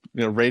and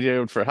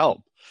radioed for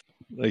help.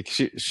 Like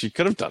she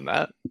could have done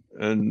that,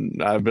 and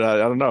but I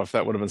don't know if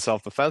that would have been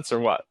self-defense or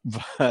what.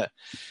 But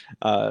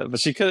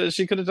she could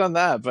have done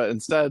that. But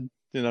instead,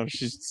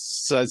 she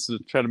decides to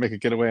try to make a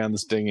getaway on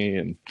this dinghy,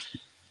 and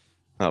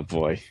oh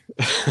boy,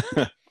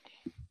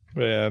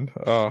 man,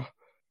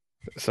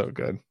 so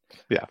good.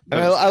 Yeah,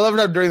 and I love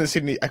how during the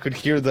scene I could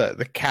hear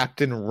the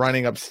captain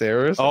running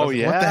upstairs. Oh like,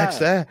 yeah, what the heck's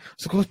that?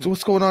 So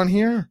what's going on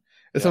here?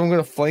 Is someone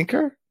going to flank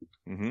her?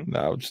 Mm-hmm.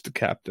 No, just the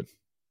captain.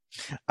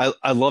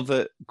 I love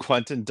that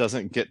Quentin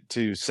doesn't get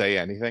to say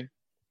anything.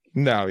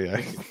 No, yeah,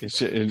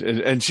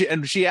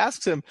 she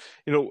asks him,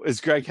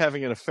 is Greg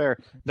having an affair?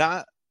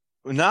 Not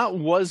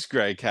was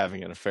Greg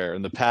having an affair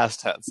in the past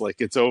tense, like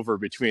it's over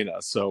between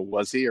us. So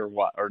was he or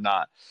what or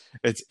not?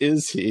 It's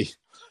is he,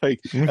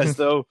 like as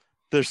though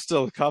they're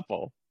still a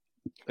couple.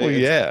 Well,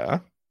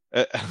 yeah,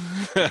 it's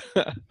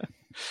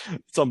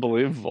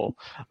unbelievable.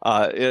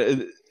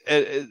 Do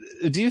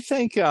you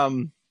think?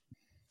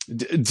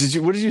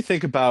 What did you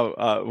think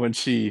about when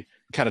she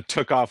kind of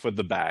took off with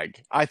the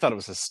bag? I thought it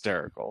was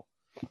hysterical.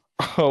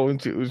 Oh, when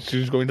she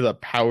was going to the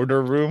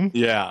powder room.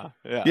 Yeah.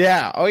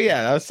 Oh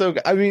yeah, that was so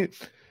good. I mean,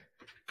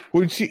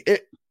 when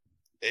it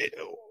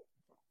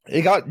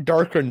got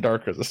darker and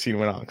darker as the scene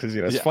went on because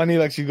it's funny.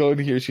 Like she's going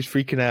to here, she's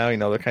freaking out.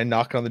 They're kind of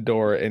knocking on the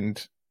door,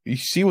 and you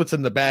see what's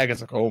in the bag.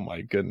 It's like, oh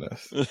my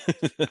goodness,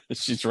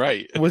 she's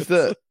right. It's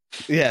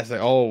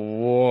like, oh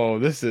whoa,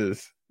 this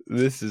is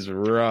this is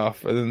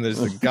rough. And then there's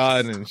the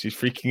gun, and she's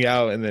freaking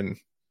out, and then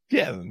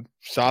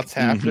shots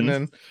happen,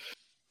 and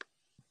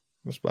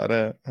that's about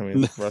it. I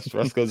mean,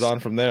 Russ goes on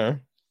from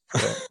there.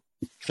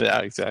 So. Yeah,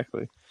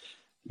 exactly.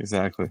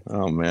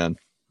 Oh man,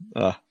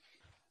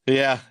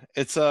 yeah,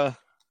 it's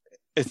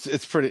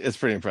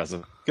pretty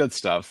impressive. Good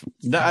stuff.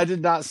 No, I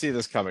did not see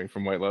this coming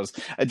from White Lotus.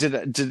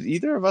 Did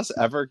either of us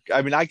ever?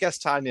 I mean, I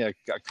guessed Tanya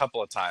a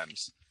couple of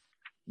times.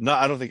 No,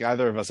 I don't think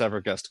either of us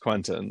ever guessed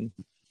Quentin.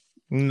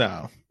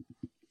 No,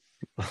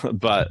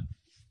 but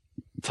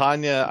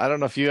Tanya, I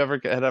don't know if you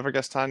had ever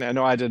guessed Tanya. I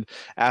know I did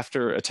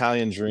after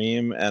Italian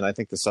Dream, and I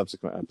think the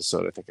subsequent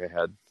episode, I think I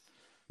had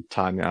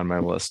Tanya on my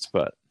list,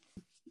 but.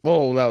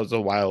 Well, that was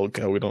a while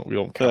ago. We don't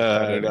count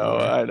that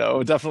anymore. I know.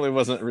 It definitely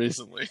wasn't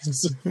recently.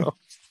 So.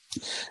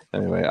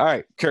 Anyway, all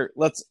right, Kurt,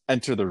 let's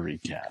enter the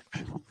recap.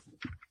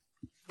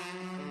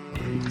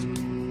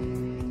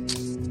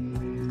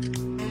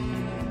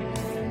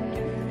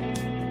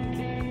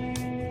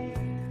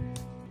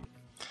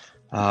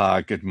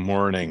 Good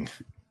morning.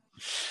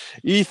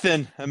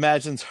 Ethan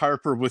imagines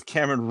Harper with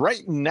Cameron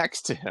right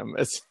next to him.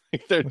 It's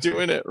like they're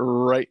doing it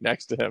right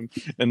next to him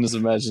in his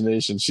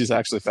imagination. She's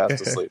actually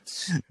fast asleep.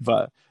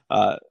 But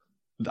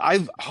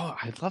I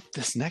love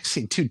this next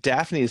scene too.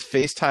 Daphne is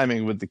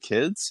FaceTiming with the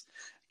kids.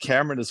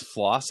 Cameron is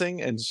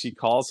flossing, and she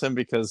calls him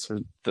because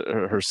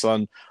her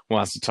son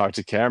wants to talk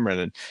to Cameron.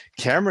 And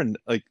Cameron,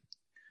 like,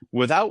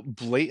 without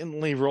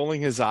blatantly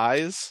rolling his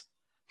eyes,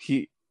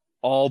 he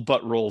all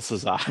but rolls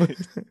his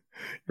eyes.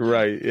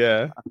 Right,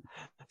 yeah.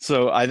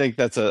 So I think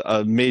that's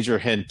a major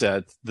hint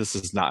that this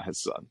is not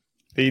his son.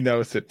 He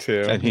knows it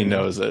too. And he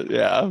knows it,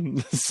 yeah.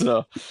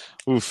 So,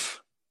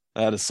 oof,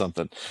 that is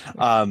something.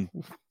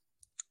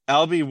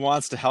 Albie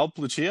wants to help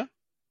Lucia.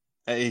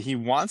 He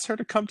wants her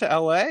to come to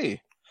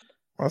L.A.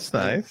 That's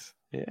nice.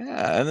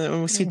 Yeah, and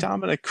then we see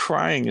Dominic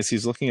crying as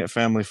he's looking at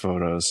family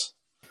photos.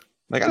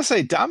 I gotta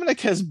say,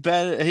 Dominic has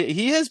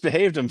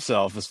behaved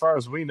himself, as far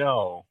as we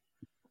know,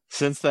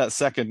 since that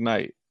second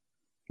night.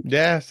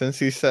 Yeah, since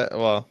he said,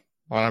 well,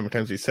 a lot of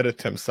times he said it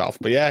to himself,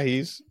 but yeah,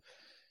 he's.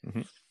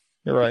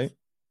 You're right.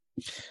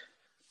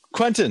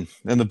 Quentin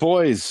and the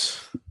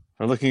boys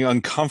are looking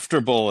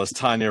uncomfortable as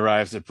Tanya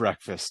arrives at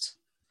breakfast.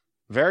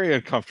 Very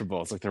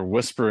uncomfortable. It's like they're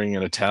whispering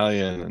in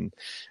Italian,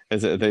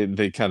 and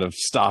they kind of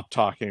stop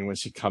talking when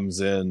she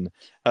comes in.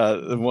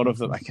 One of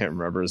them, I can't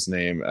remember his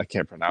name. I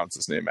can't pronounce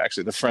his name,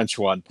 actually. The French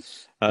one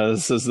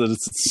says that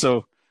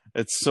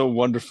it's so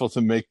wonderful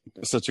to make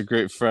such a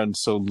great friend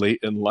so late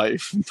in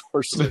life.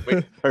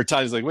 Or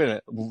Tanya's like, wait a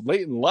minute,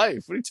 late in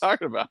life? What are you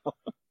talking about?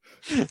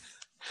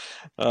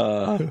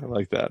 I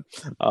like that.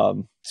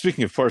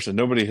 Speaking of Portia,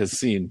 nobody has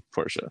seen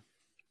Portia,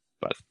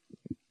 but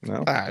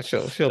no,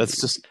 she'll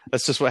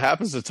that's just what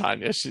happens to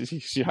Tanya.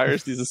 She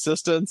hires these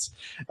assistants,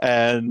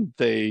 and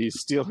they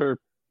steal her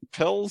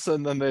pills,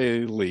 and then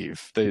they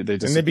leave. They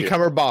become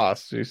her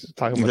boss. She's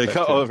talking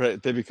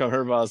about they become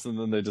her boss, and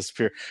then they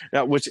disappear.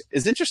 Now, which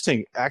is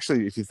interesting,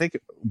 actually, if you think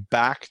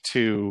back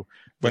to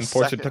when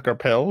Portia took her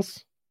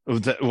pills.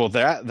 Well,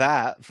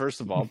 that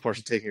first of all,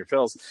 Portia taking her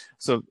pills.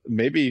 So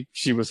maybe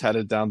she was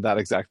headed down that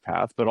exact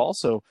path, but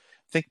also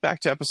think back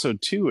to episode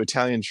 2,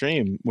 Italian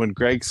Dream, when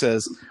Greg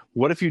says,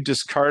 "What if you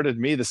discarded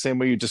me the same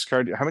way you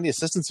discarded? How many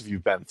assistants have you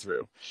been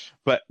through?"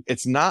 But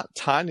it's not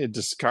Tanya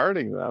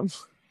discarding them;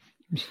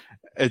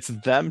 it's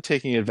them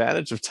taking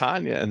advantage of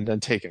Tanya and then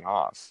taking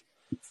off.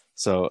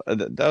 So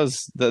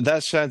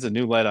that shines a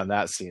new light on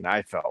that scene,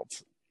 I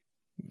felt.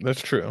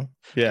 That's true.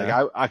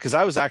 Yeah, because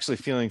I was actually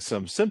feeling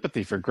some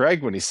sympathy for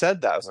Greg when he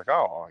said that. I was like,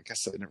 oh, I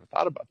guess I never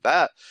thought about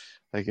that.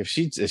 Like if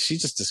she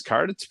just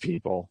discarded to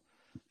people,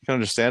 I can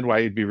understand why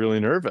you'd be really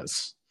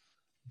nervous.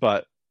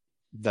 But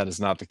that is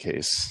not the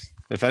case.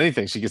 If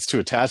anything, she gets too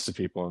attached to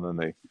people and then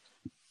they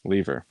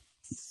leave her.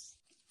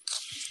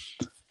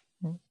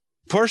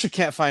 Portia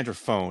can't find her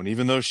phone,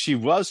 even though she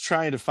was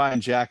trying to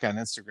find Jack on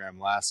Instagram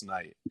last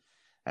night.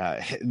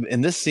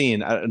 In this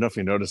scene, I don't know if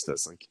you noticed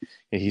this, like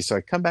he's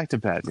like, "Come back to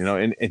bed,"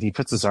 and he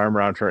puts his arm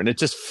around her, and it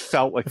just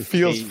felt like it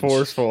feels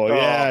forceful. Oh.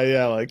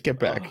 Yeah, like get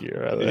back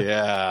here.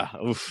 Yeah,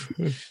 oof.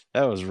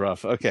 That was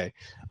rough. Okay,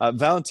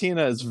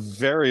 Valentina is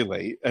very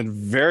late and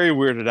very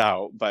weirded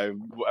out by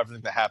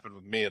everything that happened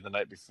with Mia the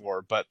night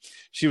before, but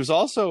she was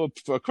also,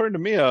 according to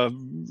Mia,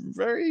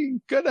 very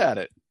good at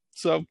it.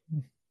 So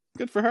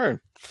good for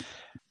her.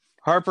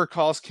 Harper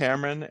calls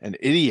Cameron an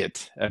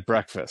idiot at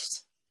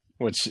breakfast,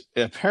 which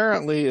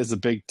apparently is a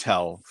big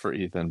tell for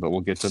Ethan, but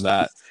we'll get to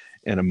that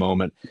in a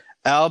moment.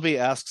 Albie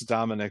asks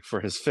Dominic for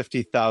his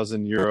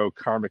 €50,000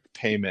 karmic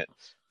payment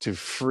to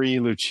free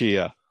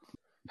Lucia.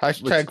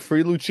 Hashtag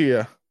free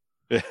Lucia.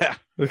 Yeah.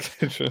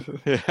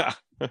 Yeah,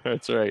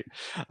 that's right.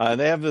 And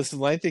they have this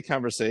lengthy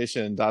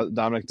conversation.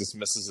 Dominic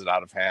dismisses it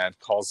out of hand,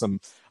 calls him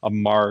a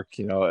mark.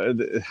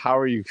 How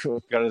are you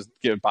going to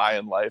get by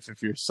in life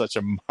if you're such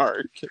a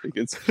mark?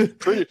 It's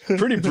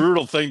pretty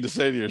brutal thing to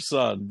say to your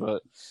son,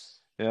 but...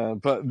 Yeah,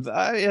 but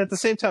at the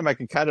same time, I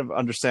can kind of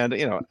understand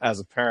it, as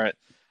a parent.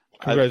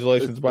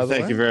 Congratulations, by the way.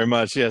 Thank you very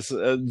much. Yes,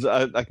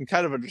 I can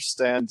kind of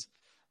understand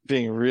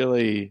being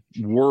really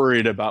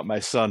worried about my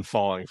son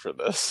falling for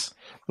this.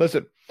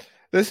 Listen,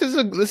 this is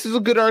a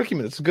good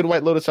argument. It's a good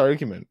White Lotus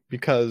argument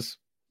because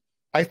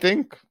I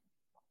think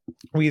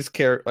we as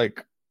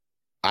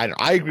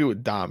I agree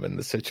with Dom in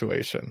the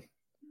situation.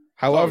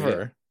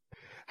 However,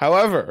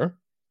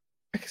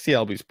 I can see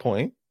LB's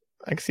point.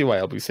 I can see why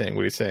LB's saying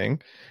what he's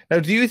saying. Now,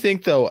 do you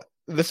think though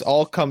this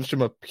all comes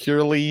from a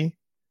purely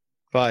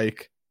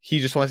like he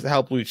just wants to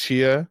help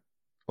Lucia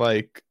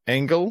like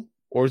angle,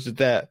 or is it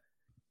that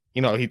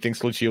he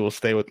thinks Lucia will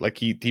stay with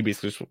he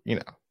basically just,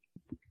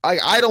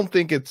 I don't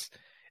think it's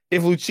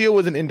if Lucia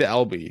wasn't into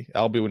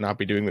LB would not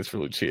be doing this for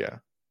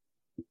Lucia.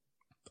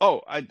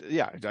 Oh, I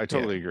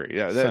totally agree.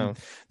 Yeah,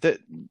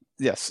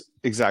 yes,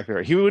 exactly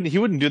right. He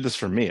wouldn't do this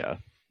for Mia.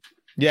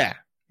 Yeah.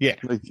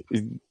 Like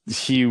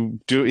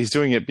he's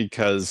doing it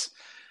because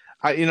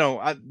I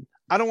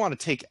don't want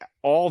to take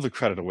all the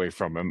credit away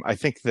from him. I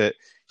think that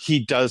he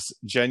does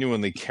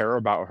genuinely care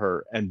about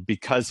her, and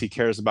because he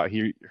cares about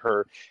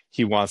her,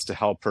 he wants to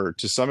help her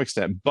to some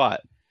extent.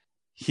 But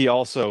he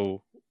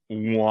also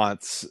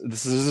wants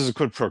this is a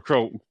quid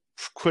pro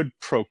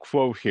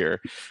quo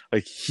here.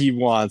 Like he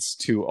wants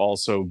to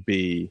also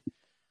be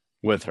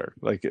with her.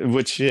 Like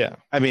which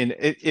I mean,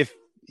 if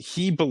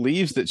he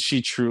believes that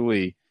she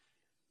truly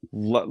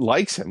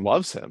likes him,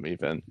 loves him,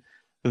 even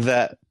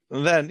then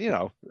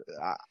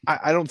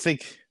I don't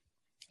think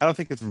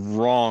it's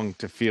wrong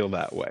to feel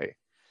that way.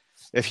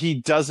 If he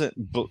doesn't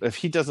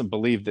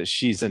believe that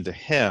she's into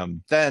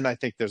him, then I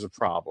think there's a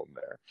problem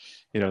there.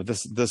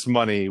 This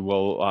money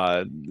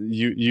will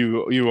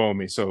you owe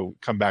me, so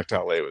come back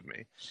to LA with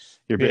me.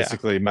 You're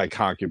basically my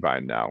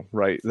concubine now,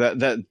 right?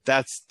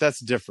 That's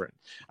different.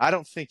 I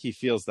don't think he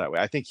feels that way.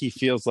 I think he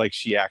feels like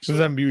she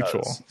actually is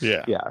mutual. does.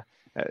 Yeah.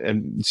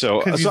 And so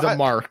he's a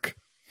mark.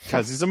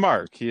 Because he's a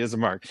mark. He is a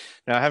mark.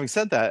 Now, having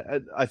said that,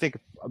 I think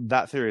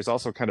that theory is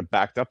also kind of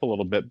backed up a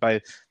little bit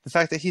by the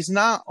fact that he's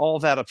not all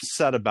that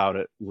upset about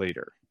it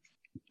later.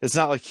 It's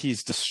not like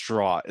he's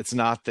distraught. It's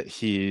not that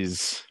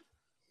he's,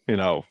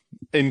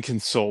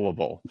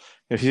 inconsolable.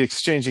 He's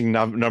exchanging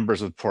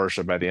numbers with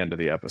Portia by the end of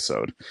the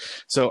episode.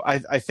 So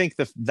I think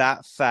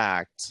that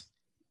fact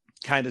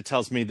kind of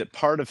tells me that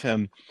part of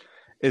him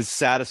is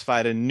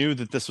satisfied and knew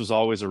that this was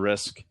always a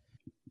risk.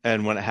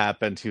 And when it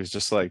happened, he was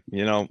just like,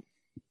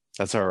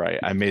 that's all right.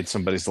 I made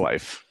somebody's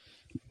life.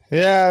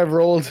 Yeah, I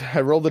rolled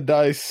the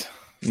dice.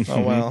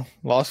 Oh well,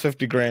 lost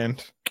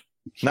 $50,000.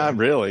 Not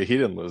really. He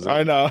didn't lose it.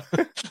 I know.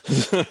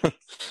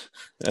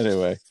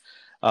 Anyway,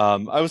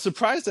 I was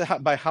surprised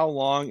by how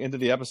long into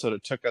the episode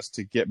it took us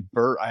to get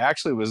Bert. I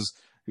actually was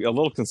a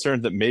little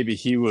concerned that maybe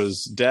he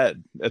was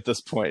dead at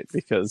this point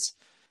because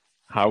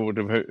how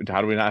do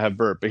we not have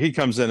Bert? But he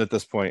comes in at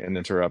this point and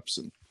interrupts,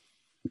 and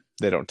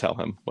they don't tell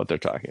him what they're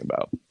talking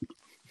about.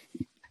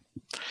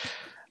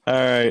 All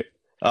right.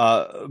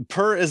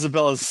 Per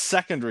Isabella's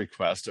second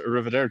request,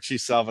 Arrivederci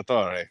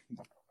Salvatore.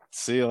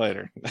 See you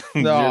later.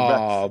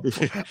 No,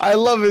 I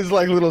love his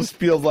little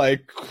spiel.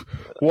 Like,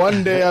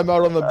 one day I'm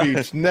out on the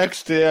beach,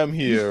 next day I'm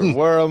here.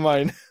 Where am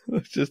I?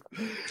 It's just,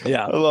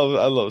 I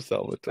love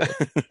Salvatore.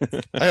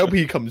 I hope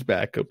he comes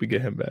back. Hope we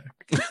get him back.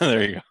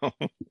 There you go.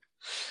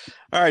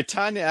 All right,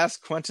 Tanya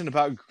asks Quentin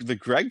about the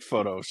Greg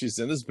photo. She's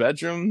in his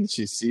bedroom.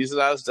 She sees it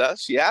on his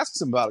desk. She asks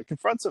him about it,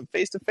 confronts him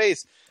face to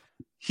face.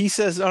 He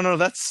says, "Oh no,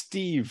 that's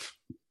Steve.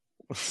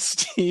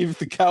 Steve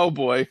the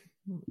cowboy.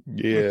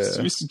 Yeah,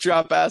 we used to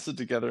drop acid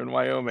together in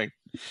Wyoming."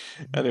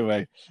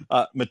 Anyway,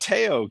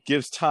 Mateo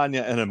gives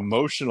Tanya an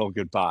emotional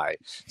goodbye.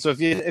 So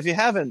if you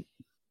haven't,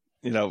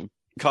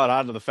 caught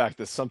on to the fact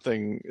that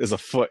something is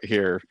afoot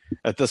here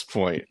at this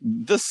point,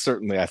 this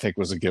certainly I think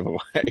was a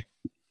giveaway.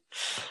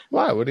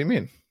 Why? What do you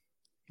mean?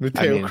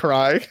 Mateo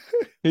cry?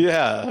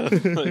 Yeah,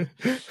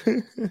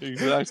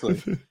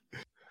 exactly.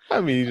 I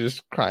mean, he's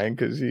just crying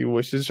because he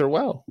wishes her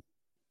well.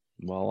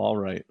 Well, all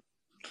right.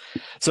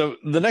 So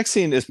the next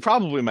scene is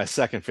probably my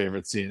second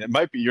favorite scene. It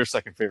might be your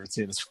second favorite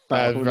scene as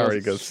well.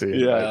 Very good scene.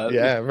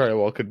 Yeah, very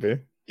well could be.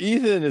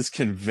 Ethan is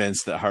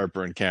convinced that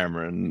Harper and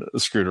Cameron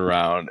screwed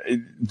around.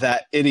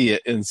 That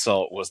idiot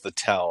insult was the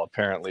tell,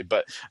 apparently.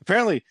 But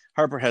apparently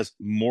Harper has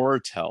more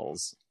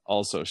tells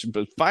also.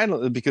 But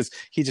finally, because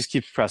he just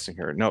keeps pressing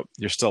her. Nope,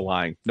 you're still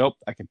lying. Nope,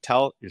 I can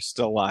tell you're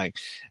still lying.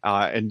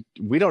 And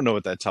we don't know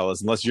what that tell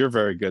is unless you're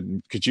very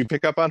good. Could you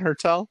pick up on her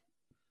tell?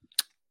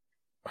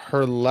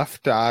 Her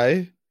left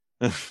eye.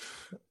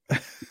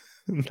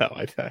 No,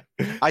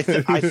 I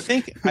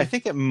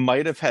think it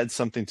might have had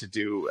something to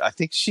do. I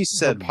think she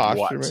said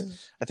what.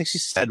 I think she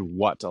said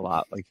what a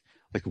lot. Like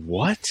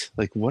what?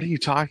 Like what are you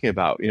talking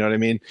about? You know what I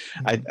mean?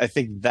 I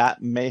think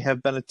that may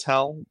have been a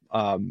tell.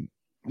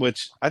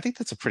 Which I think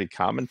that's a pretty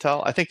common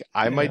tell. I think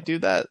I might do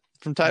that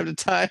from time to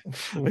time.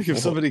 Like if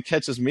somebody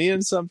catches me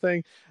in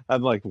something,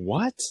 I'm like,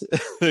 what?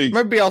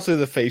 Might be also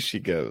the face she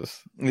gives.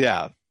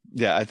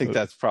 Yeah, I think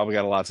that's probably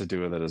got a lot to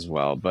do with it as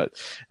well. But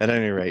at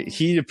any rate,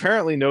 he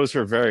apparently knows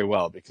her very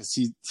well because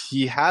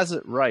he has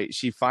it right.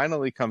 She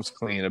finally comes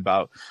clean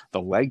about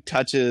the leg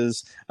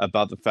touches,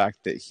 about the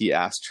fact that he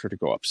asked her to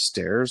go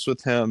upstairs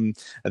with him,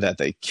 and that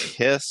they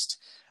kissed.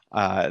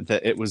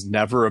 that it was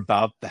never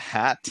about the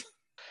hat,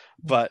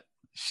 but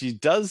she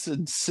does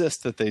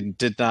insist that they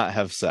did not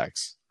have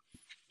sex.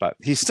 But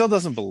he still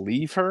doesn't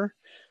believe her,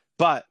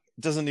 but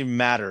it doesn't even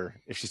matter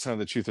if she's telling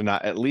the truth or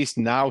not. At least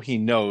now he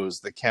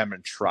knows that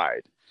Cameron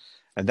tried.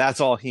 And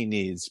that's all he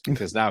needs,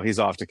 because now he's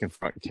off to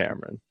confront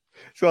Cameron.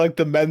 So like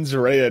the mens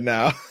rea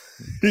now.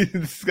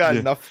 He's got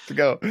enough to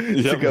go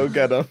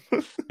get him.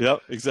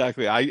 Yep,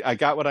 exactly. I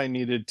got what I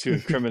needed to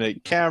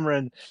incriminate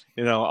Cameron.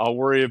 I'll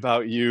worry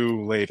about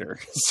you later.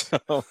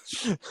 So,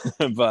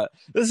 but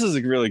this is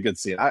a really good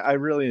scene. I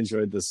really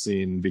enjoyed this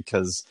scene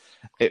because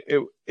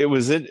it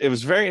was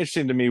very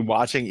interesting to me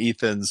watching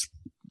Ethan's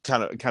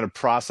kind of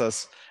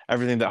process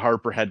everything that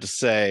Harper had to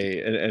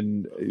say,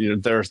 and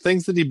there are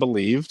things that he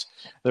believed,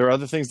 there are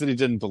other things that he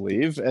didn't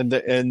believe, and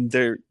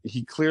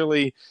he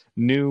clearly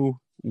knew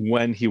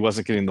when he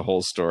wasn't getting the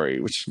whole story,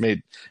 which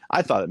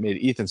I thought it made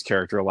Ethan's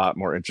character a lot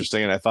more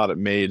interesting, and I thought it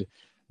made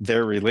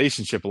their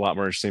relationship a lot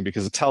more interesting,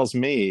 because it tells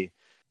me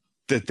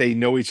that they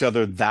know each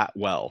other that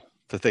well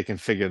that they can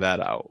figure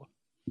that out.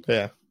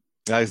 Yeah,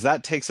 guys,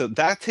 that takes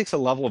a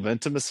level of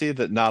intimacy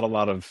that not a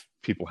lot of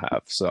people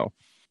have. So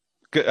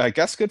good, I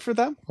guess good for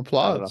them.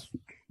 Applause.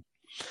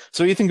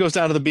 So Ethan goes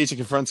down to the beach and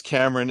confronts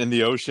Cameron in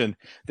the ocean.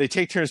 They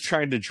take turns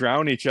trying to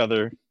drown each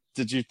other.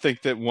 Did you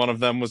think that one of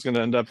them was going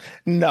to end up?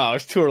 No,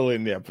 it's too early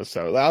in the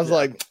episode. I was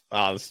like,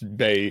 oh, this is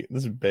bait.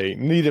 This is bait.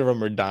 Neither of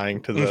them are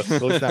dying to this.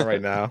 At least not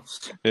right now.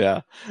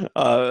 Yeah.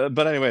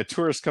 But anyway, a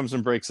tourist comes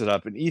and breaks it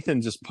up, and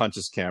Ethan just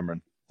punches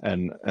Cameron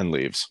and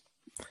leaves.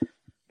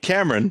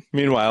 Cameron,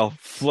 meanwhile,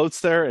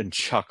 floats there and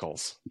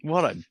chuckles.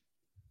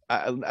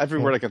 Every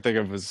word I can think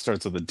of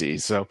starts with a D.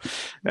 So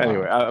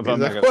anyway, I'm not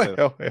going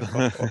to say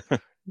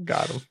that.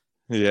 Got him.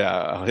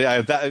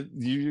 Yeah. That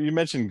you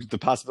mentioned the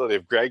possibility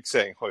of Greg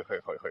saying "hoi hoi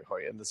hoi hoi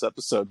hoi" in this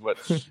episode. But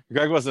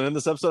Greg wasn't in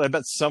this episode. I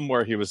bet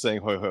somewhere he was saying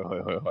 "hoi hoi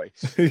hoi hoi hoi."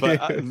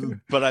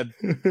 But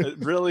it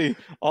really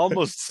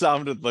almost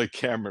sounded like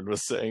Cameron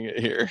was saying it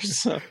here.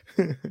 So.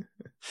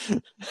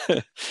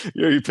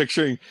 You're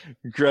picturing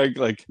Greg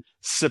like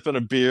sipping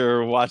a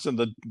beer, watching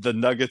the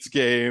Nuggets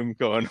game,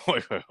 going "hoi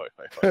hoi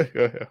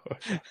hoi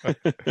hoi."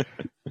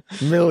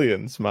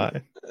 Millions,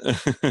 mine.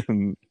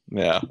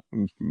 Yeah,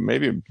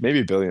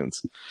 maybe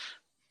billions.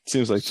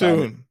 Seems like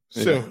soon.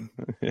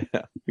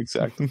 Yeah,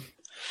 exactly.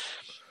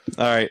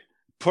 All right,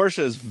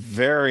 Portia is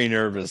very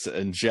nervous,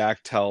 and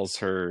Jack tells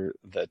her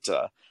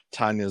that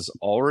Tanya's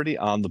already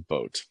on the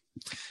boat.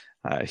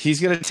 He's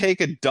going to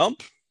take a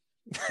dump.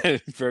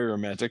 Very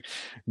romantic.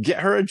 Get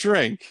her a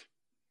drink,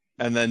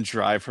 and then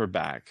drive her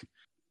back.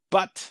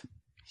 But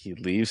he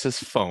leaves his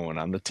phone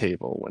on the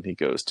table when he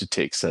goes to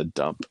take said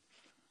dump.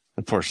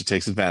 And Portia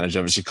takes advantage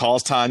of it. She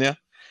calls Tanya,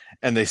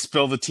 and they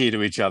spill the tea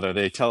to each other.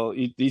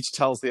 Each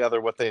tells the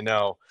other what they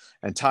know.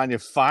 And Tanya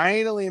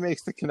finally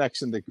makes the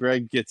connection that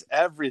Greg gets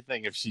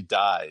everything if she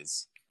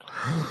dies.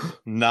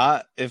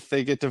 Not if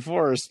they get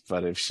divorced,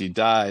 but if she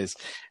dies.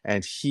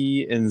 And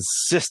he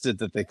insisted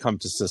that they come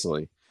to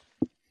Sicily.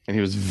 And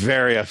he was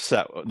very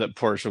upset that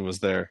Portia was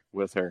there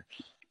with her.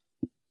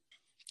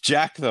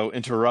 Jack, though,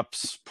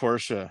 interrupts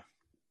Portia,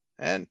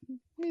 and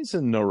he's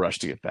in no rush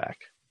to get back.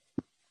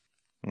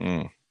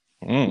 I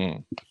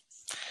mean,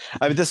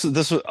 this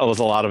was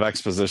a lot of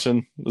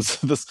exposition.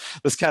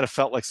 This kind of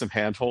felt like some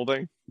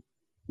hand-holding.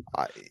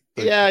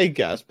 Yeah, I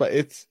guess, but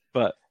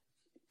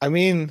I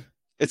mean,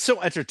 it's so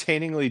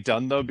entertainingly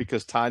done though,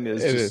 because Tanya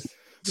is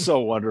so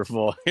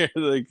wonderful.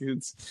 Like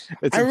it's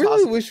I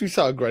really wish we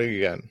saw Greg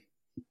again.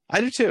 I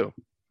do too.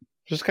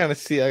 Just kind of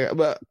see,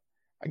 but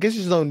I guess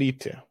there's no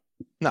need to.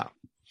 No,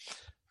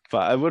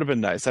 but it would have been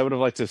nice. I would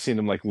have liked to have seen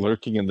him like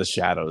lurking in the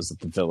shadows at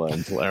the villa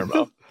in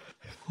Palermo.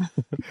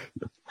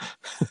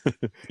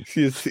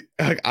 See his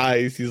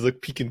eyes. He's like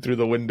peeking through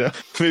the window.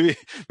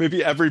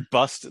 Maybe every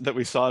bust that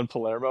we saw in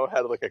Palermo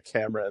had like a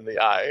camera in the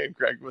eye, and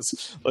Greg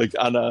was like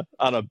on a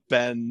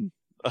Ben's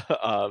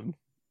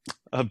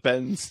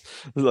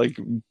like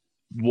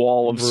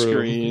wall of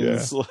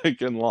screens,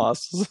 like in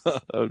Lost.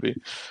 That would be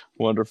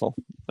wonderful.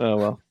 Oh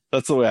well,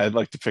 that's the way I'd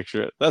like to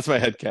picture it. That's my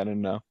headcanon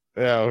now.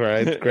 Yeah,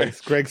 right.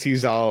 Greg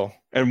sees all.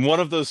 And one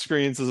of those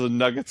screens is a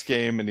Nuggets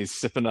game, and he's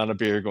sipping on a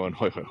beer, going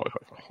 "hoi hoi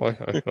hoi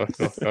hoi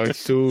hoi."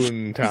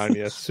 Soon,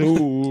 Tanya,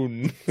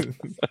 soon.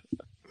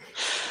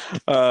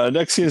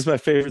 Next scene is my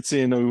favorite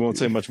scene, and we won't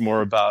say much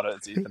more about it.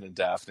 It's Ethan and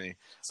Daphne.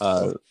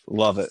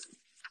 Love it.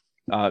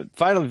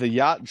 Finally, the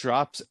yacht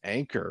drops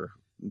anchor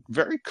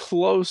very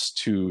close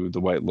to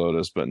the White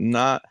Lotus, but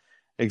not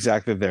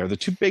exactly there. They're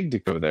too big to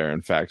go there,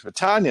 in fact. But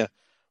Tanya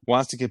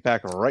wants to get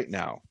back right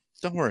now.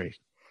 Don't worry,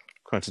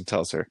 Quentin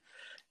tells her.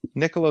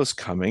 Niccolo's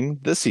coming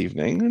this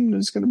evening, and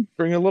he's going to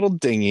bring a little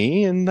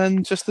dinghy, and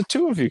then just the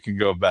two of you can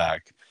go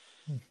back.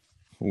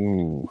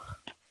 Ooh.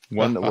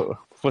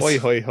 Hoi,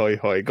 hoi, hoi,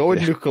 hoi. Go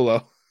with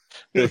Niccolo.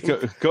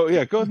 Go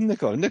with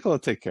Niccolo. Niccolo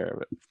take care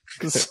of it.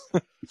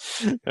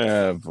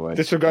 Oh, boy.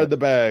 Disregard the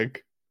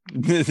bag.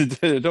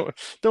 Don't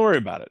worry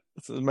about it.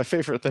 It's my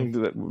favorite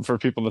thing for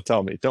people to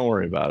tell me. Don't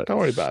worry about it. Don't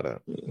worry about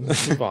it.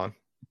 Let's move on.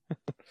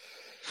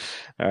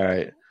 All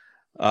right.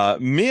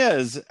 Mia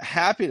is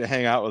happy to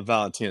hang out with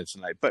Valentina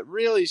tonight, but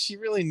really, she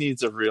really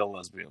needs a real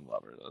lesbian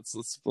lover.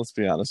 Let's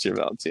be honest here,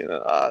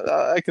 Valentina.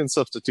 I can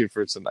substitute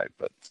for tonight,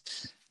 but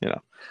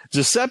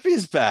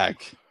Giuseppe's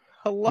back.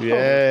 Hello,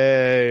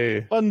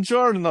 yay!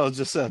 Buongiorno,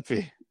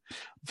 Giuseppe.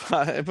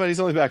 But he's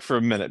only back for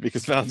a minute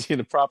because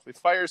Valentina promptly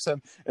fires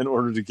him in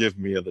order to give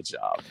Mia the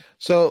job.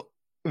 So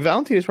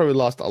Valentina's probably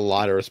lost a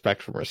lot of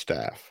respect from her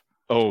staff.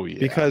 Oh yeah,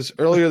 because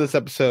earlier this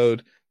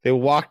episode they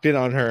walked in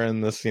on her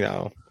in this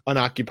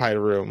unoccupied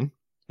room.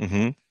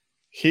 Mm-hmm.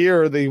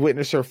 Here they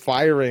witness her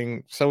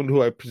firing someone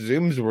who I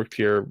presume worked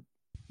here.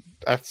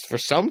 That's for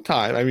some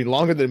time. I mean,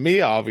 longer than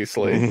me,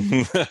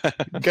 obviously.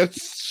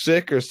 Gets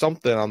sick or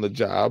something on the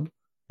job.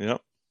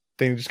 Yep.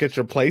 Then he just gets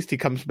replaced. He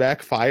comes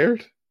back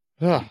fired.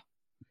 Ugh.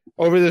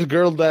 Over this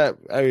girl that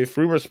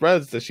rumor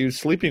spreads that she was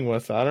sleeping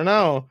with. I don't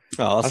know.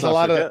 Oh, that's a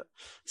lot of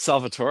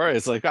Salvatore.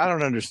 It's like, I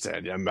don't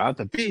understand you. I'm at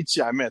the beach.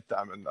 I'm in.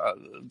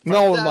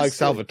 No one likes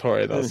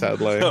Salvatore though.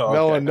 Sadly,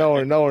 okay.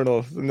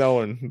 No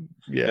one.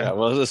 Yeah.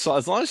 Well,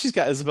 as long as she's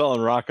got Isabel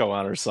and Rocco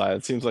on her side,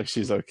 it seems like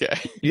she's okay.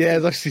 Yeah,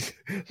 it's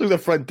like the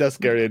front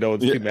desk area. No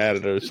one's too mad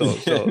at her,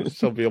 so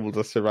she'll be able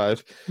to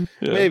survive.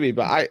 Yeah. Maybe,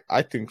 but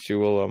I think she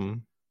will.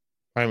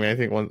 I mean, I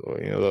think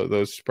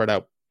those spread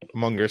out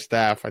among her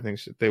staff, I think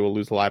they will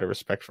lose a lot of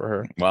respect for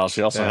her. Well,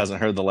 she also hasn't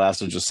heard the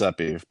last of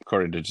Giuseppe,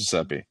 according to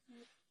Giuseppe.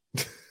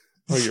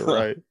 Oh, you're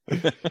right.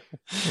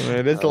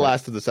 It is the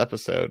last of this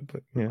episode.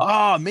 But, yeah.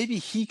 Oh, maybe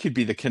he could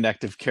be the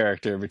connective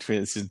character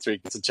between season 3.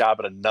 Gets a job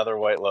at another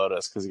White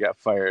Lotus because he got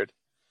fired.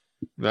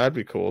 That'd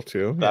be cool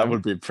too. That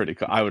would be pretty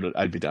cool.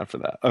 I'd be down for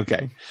that.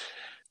 Okay.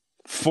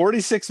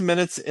 46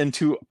 minutes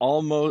into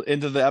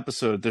the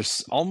episode,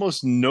 there's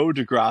almost no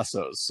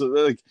DeGrassos.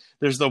 So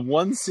there's the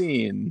one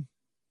scene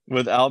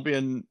with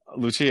Albion,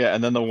 Lucia,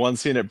 and then the one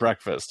scene at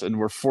breakfast, and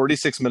we're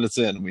 46 minutes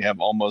in, and we have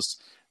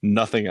almost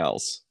nothing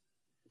else.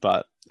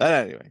 But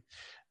anyway,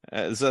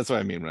 so that's what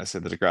I mean when I say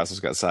the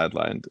DeGrassos got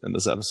sidelined in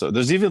this episode.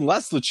 There's even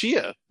less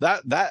Lucia.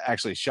 That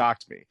actually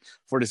shocked me.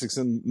 46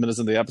 minutes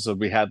into the episode,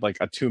 we had like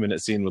a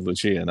 2-minute scene with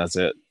Lucia, and that's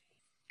it.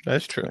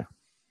 That's true.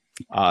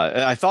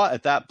 And I thought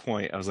at that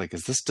point, I was like,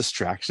 is this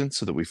distraction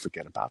so that we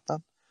forget about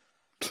them?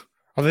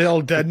 Are they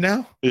all dead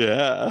now?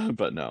 Yeah,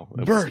 but no.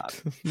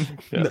 Bert.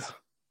 Yes. No.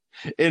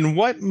 In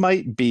what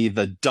might be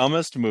the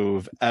dumbest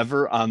move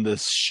ever on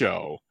this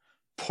show,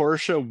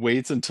 Portia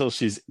waits until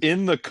she's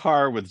in the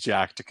car with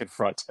Jack to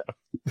confront him.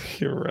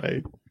 You're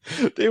right.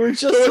 They were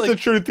just what's the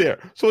truth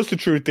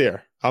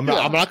there? I'm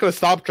not going to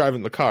stop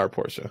driving the car,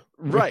 Portia.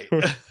 Right.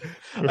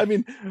 I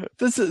mean,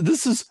 this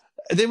is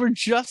they were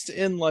just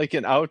in like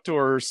an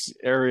outdoor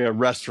area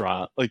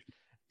restaurant, like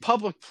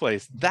public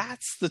place.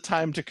 That's the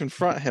time to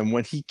confront him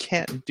when he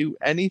can't do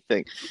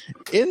anything.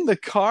 In the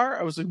car,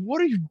 I was like,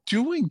 what are you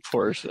doing,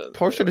 Portia?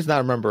 Portia does not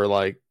remember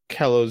like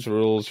Kello's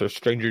rules or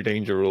stranger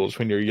danger rules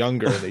when you're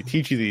younger and they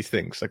teach you these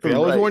things. Like they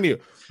always warn you,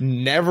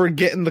 never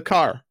get in the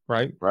car,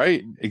 right?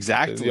 Right.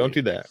 Exactly. You don't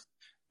do that.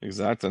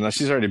 Exactly. Now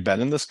she's already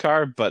been in this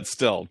car, but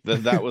still,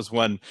 that was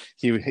when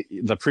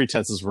the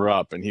pretenses were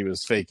up and he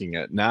was faking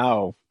it.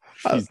 Now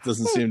he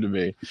doesn't seem to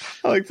be.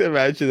 I like to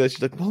imagine that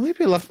she's like, well,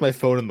 maybe I left my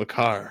phone in the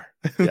car.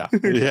 Yeah.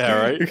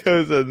 Yeah. Right. He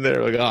goes in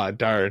there like, oh,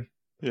 darn.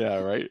 Yeah.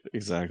 Right.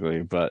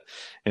 Exactly. But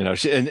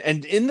she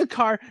and in the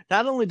car,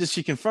 not only does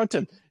she confront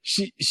him,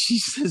 she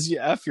says, "You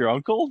F your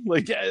uncle,"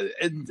 like,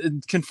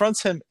 and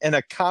confronts him in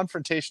a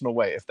confrontational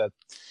way. If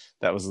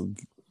that was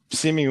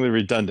seemingly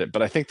redundant,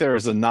 but I think there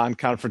is a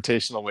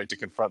non-confrontational way to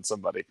confront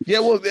somebody. Yeah,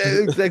 well,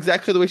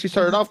 exactly the way she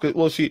started off.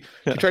 Well, she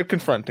tried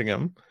confronting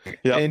him,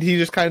 and he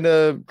just kind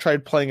of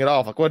tried playing it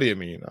off. Like, what do you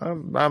mean?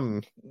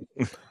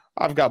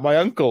 I've got my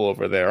uncle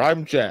over there.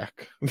 I'm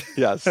Jack.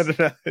 Yes,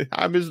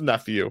 I'm his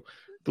nephew.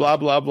 Blah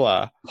blah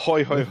blah.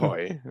 Hoy hoy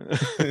hoy.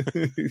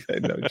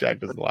 No,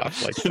 Jack doesn't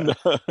laugh like that.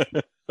 No.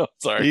 Oh,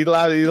 sorry. He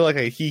laughed. He's like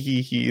a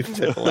he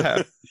type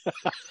laugh.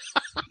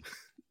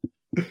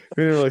 We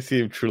didn't really see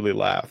him truly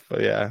laugh,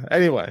 but yeah.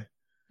 Anyway,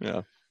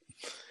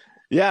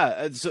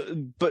 yeah. So,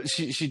 but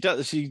she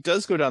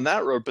does go down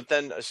that road, but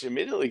then she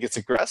immediately gets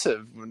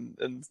aggressive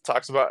and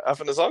talks about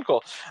effing his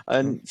uncle,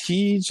 and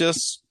he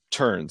just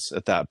turns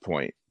at that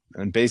point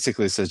and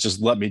basically says,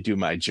 "Just let me do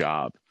my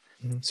job."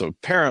 Mm-hmm. So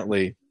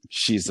apparently,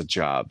 she's a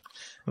job,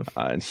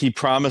 and he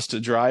promised to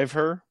drive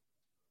her,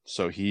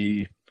 so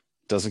he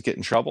doesn't get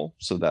in trouble.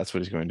 So that's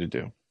what he's going to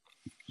do.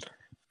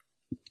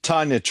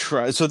 Tanya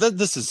tries. So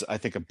this is, I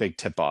think, a big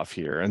tip-off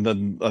here, and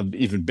then an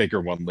even bigger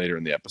one later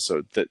in the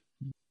episode, that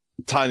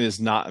Tanya's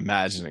not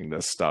imagining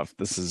this stuff.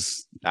 This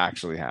is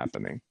actually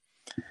happening.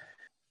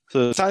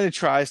 So Tanya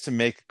tries to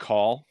make a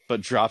call,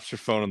 but drops her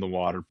phone in the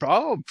water.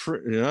 Oh,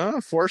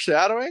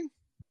 foreshadowing?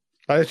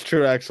 That's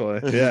true,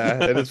 actually.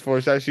 Yeah, it is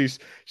foreshadowing.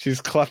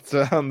 She's clutched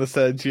on this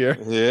edge here.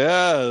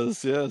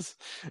 Yes.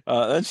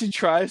 Then she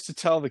tries to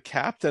tell the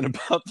captain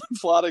about the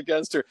plot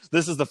against her.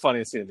 This is the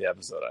funniest scene in the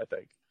episode, I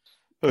think.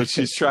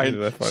 She's trying.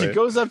 She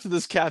goes up to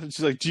this captain.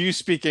 She's like, "Do you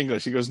speak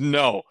English?" He goes,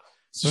 "No."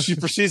 So she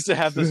proceeds to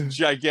have this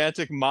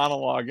gigantic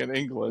monologue in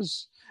English.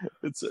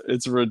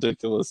 It's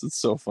ridiculous. It's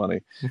so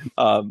funny.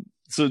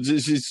 So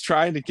she's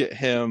trying to get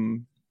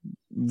him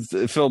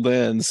filled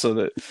in so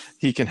that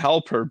he can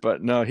help her,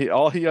 but no,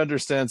 all he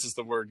understands is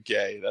the word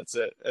gay. That's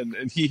it.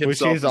 And he himself which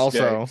he's is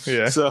also gay.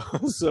 yeah.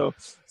 So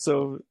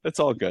it's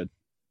all good.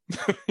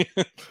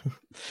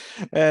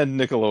 And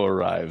Niccolo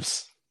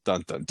arrives.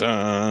 Dun dun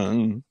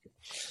dun.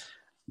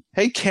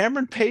 Hey,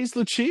 Cameron pays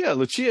Lucia.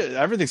 Lucia,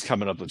 everything's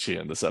coming up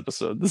Lucia in this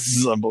episode. This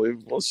is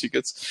unbelievable. She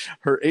gets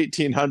her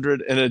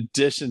 1,800 in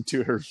addition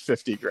to her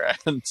 50 grand.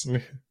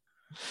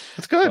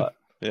 That's good.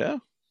 Yeah.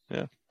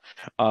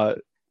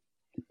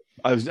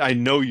 I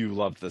know you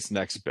love this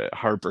next bit.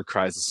 Harper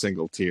cries a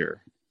single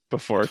tear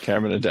before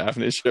Cameron and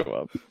Daphne show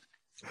up.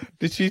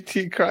 Did she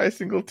cry a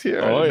single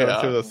tear? Oh,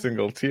 yeah. yeah. A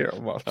single tear.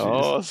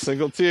 A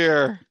single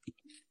tear.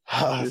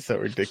 That's so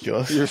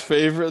ridiculous. Your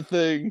favorite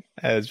thing.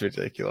 That is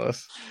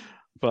ridiculous.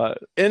 But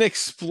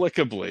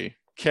inexplicably,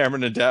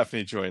 Cameron and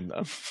Daphne join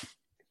them.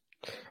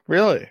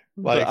 Really?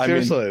 Like, I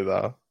seriously, mean,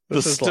 though.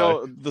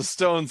 The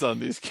stones on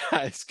these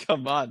guys.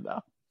 Come on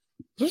now.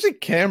 Especially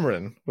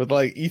Cameron with,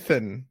 like,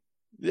 Ethan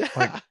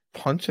Yeah.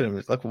 punching him.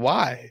 It's like,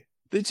 why?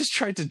 They just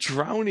tried to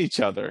drown each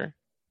other.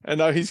 And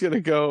now he's going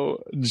to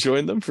go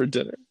join them for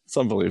dinner. It's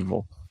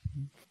unbelievable.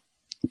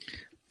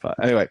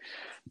 But anyway,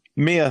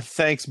 Mia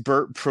thanks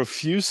Bert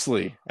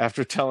profusely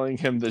after telling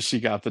him that she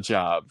got the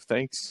job.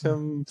 Thanks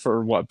him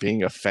for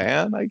being a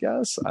fan, I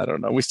guess? I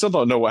don't know. We still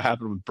don't know what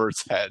happened with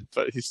Bert's head,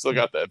 but he still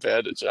got that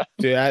bandage on.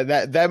 Dude,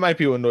 that might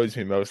be what annoys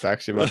me most,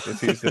 actually, about the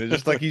season. It's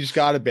just like he just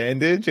got a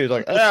bandage. He's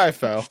like, I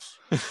fell.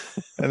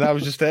 And that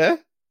was just there?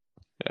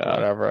 Yeah.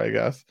 Whatever, I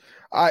guess.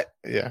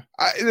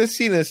 This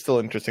scene is still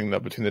interesting, though,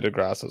 between the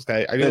DeGrassos.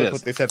 I do like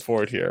what they set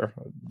forward here.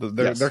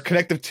 Their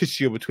connective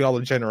tissue between all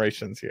the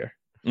generations here.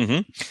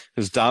 Mm-hmm.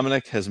 Because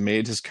Dominic has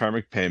made his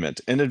karmic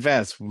payment in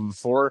advance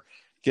before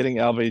getting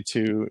Albie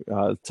to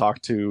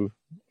talk to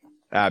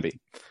Abby.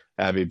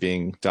 Abby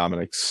being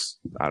Dominic's,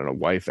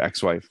 wife,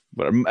 ex-wife,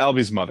 whatever,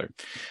 Albie's mother.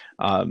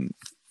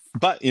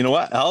 But you know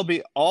what?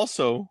 Albie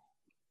also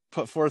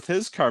put forth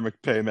his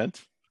karmic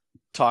payment,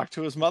 talked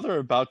to his mother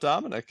about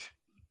Dominic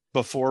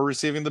before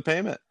receiving the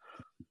payment.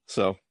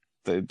 So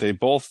they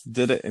both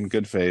did it in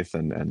good faith,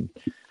 and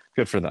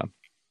good for them.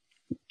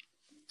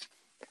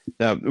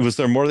 Now, was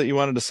there more that you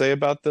wanted to say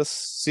about this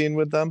scene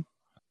with them?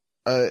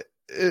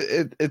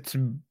 It's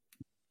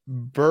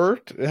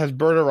Bert. Has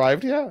Bert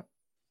arrived yet?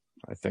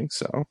 I think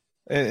so.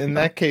 In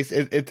that case,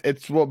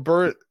 it's what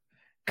Bert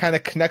kind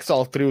of connects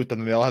all three with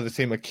them. They all have the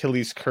same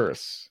Achilles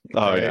curse.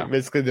 Oh, right? Yeah.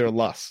 Basically, their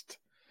lust.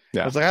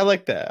 Yeah. I was like, I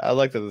like that. I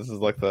like that this is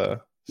like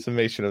the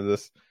summation of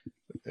this.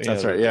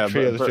 That's right. Yeah.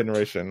 Tree of this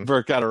generation.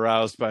 Bert got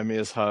aroused by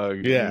Mia's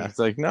hug. Yeah. It's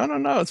like, no.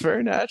 It's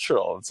very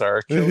natural. It's our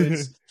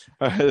Achilles.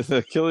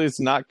 Achilles,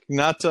 not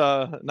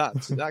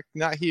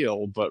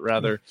heel, but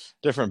rather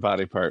different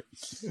body part.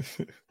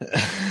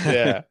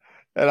 Yeah.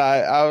 And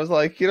I was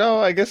like,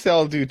 I guess they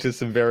all do to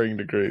some varying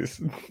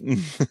degrees.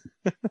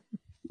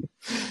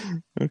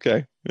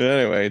 Okay.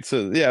 Anyway,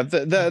 so yeah,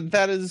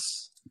 that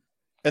is,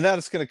 and that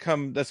is going to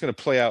come. That's going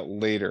to play out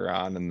later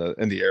on in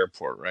the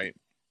airport, right?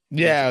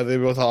 Yeah, they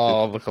both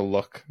all have like a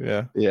look.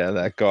 Yeah. Yeah,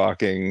 that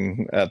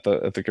gawking at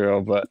the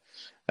girl. But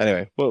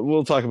anyway,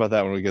 we'll talk about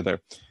that when we get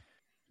there.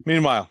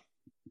 Meanwhile,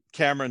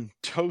 Cameron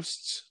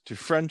toasts to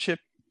friendship,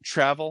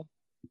 travel,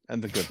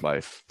 and the good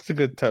life. It's a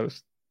good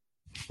toast.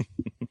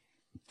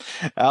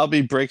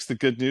 Albie breaks the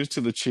good news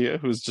to Lucia,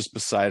 who's just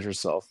beside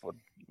herself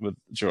with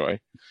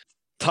joy.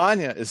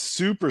 Tanya is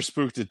super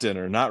spooked at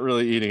dinner, not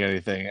really eating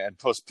anything, and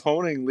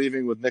postponing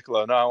leaving with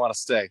Niccolo. No, I want to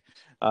stay.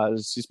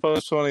 She's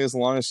postponing as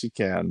long as she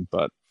can,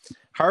 but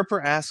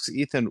Harper asks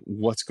Ethan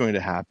what's going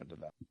to happen to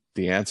them.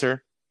 The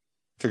answer?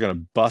 They're going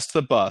to bust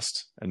the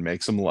bust and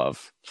make some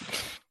love.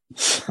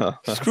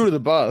 Screw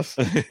the bus.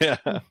 Yeah,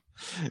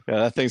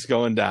 that thing's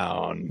going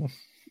down.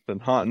 Been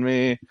haunting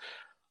me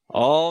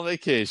all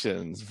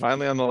vacations.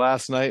 Finally, on the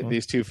last night,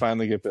 these two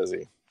finally get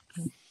busy.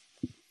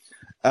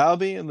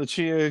 Albie and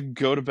Lucia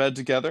go to bed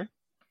together,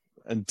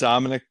 and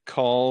Dominic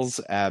calls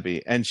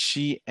Abby, and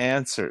she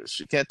answers.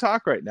 She can't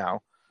talk right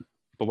now,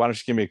 but why don't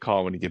you give me a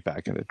call when you get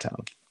back into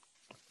town?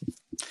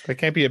 That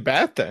can't be a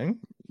bad thing.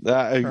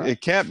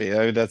 It can't be.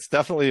 I mean, that's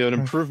definitely an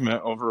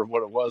improvement over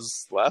what it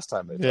was last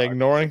time they talked. Yeah,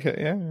 ignoring it.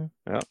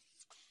 Yeah.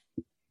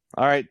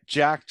 All right,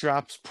 Jack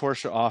drops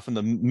Portia off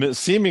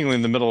seemingly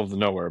in the middle of the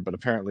nowhere, but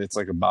apparently it's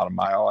like about a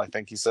mile, I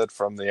think he said,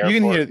 from the airport. You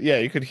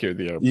could hear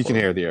the airport. You can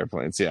hear the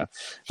airplanes, yeah.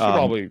 She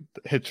probably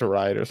hitch a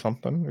ride or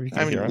something. If you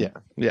can hear him.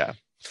 Yeah.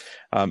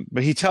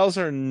 But he tells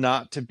her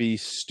not to be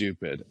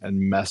stupid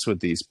and mess with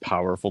these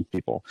powerful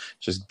people.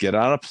 Just get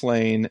on a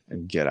plane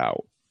and get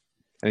out.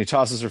 And he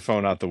tosses her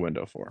phone out the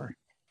window for her.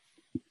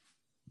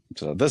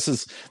 So this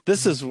is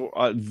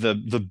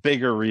the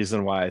bigger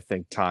reason why I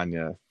think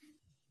Tanya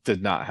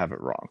did not have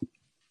it wrong.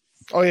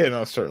 Oh yeah,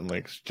 no,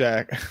 certainly.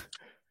 Jack.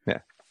 Yeah.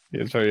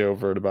 He's very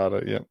overt about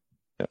it.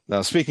 Yeah.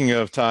 Now, speaking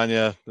of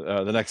Tanya,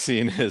 the next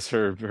scene is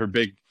her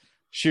big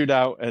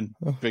shootout and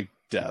big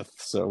death.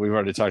 So we've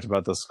already talked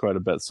about this quite a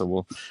bit. So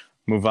we'll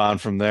move on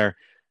from there.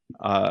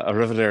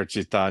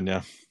 Arrivederci,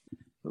 Tanya.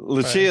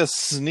 Lucia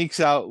sneaks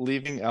out,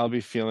 leaving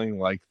Albie feeling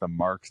like the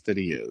mark that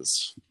he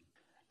is.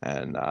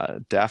 And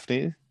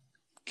Daphne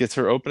gets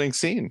her opening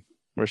scene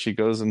where she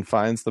goes and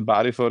finds the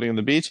body floating on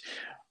the beach.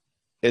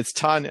 It's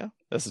Tanya,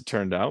 as it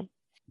turned out,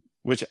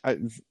 which I,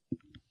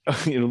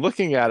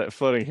 looking at it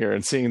floating here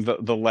and seeing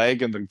the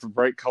leg and the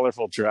bright,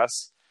 colorful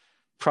dress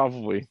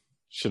probably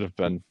should have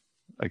been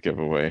a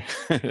giveaway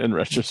in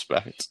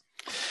retrospect.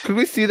 Could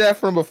we see that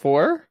from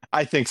before?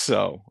 I think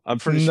so. I'm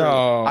pretty No,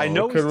 sure. I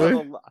know could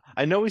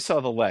we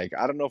saw the leg.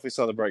 I don't know if we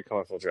saw the bright,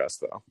 colorful dress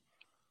though.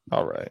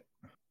 All right.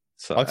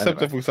 So Except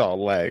anyway. if we saw a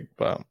leg,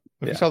 but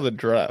if we saw the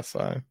dress,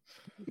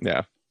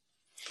 yeah.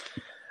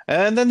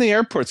 And then the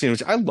airport scene,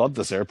 which I love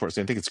this airport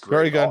scene. I think it's great.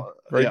 very good.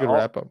 Very good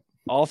wrap up.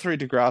 All three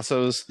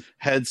DeGrasso's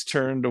heads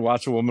turn to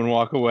watch a woman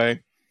walk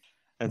away.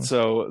 And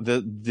so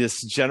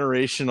this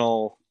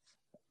generational,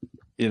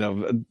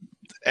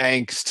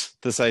 angst,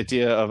 this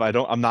idea of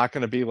I'm not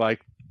going to be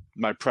like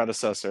my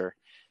predecessor,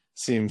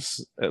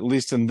 seems, at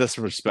least in this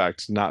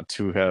respect, not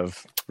to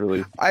have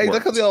really I worked.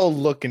 like how they all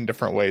look in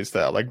different ways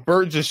though. Like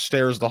Bert just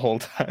stares the whole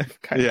time,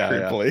 kind of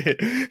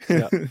creepily.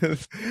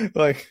 Yeah.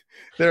 Like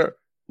they're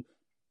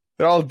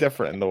all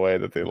different in the way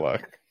that they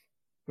look.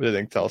 Which I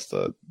think tells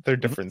their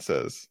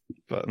differences,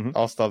 but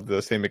all still have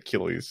the same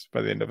Achilles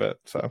by the end of it.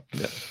 So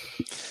yeah.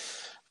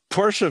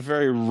 Portia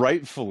very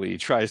rightfully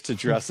tries to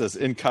dress as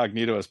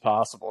incognito as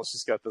possible.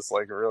 She's got this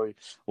like really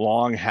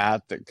long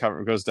hat that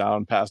goes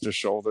down past her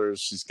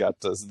shoulders. She's got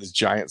these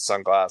giant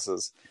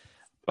sunglasses,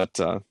 but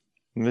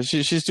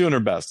she's doing her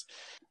best.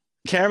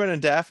 Cameron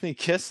and Daphne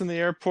kiss in the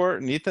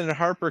airport, and Ethan and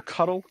Harper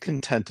cuddle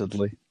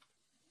contentedly.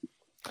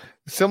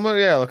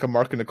 similar, like a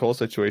Mark and Nicole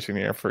situation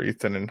here for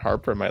Ethan and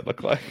Harper might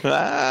look like.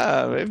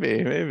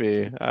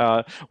 Maybe.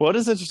 What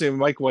is interesting,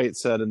 Mike White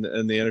said in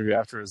the interview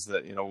afterwards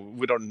that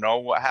we don't know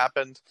what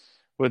happened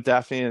with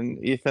Daphne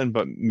and Ethan,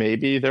 but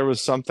maybe there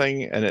was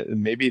something,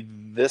 and maybe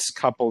this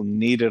couple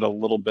needed a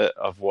little bit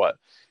of what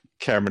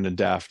Cameron and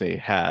Daphne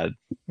had.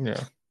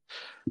 Yeah.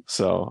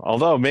 So,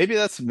 although maybe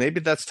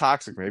that's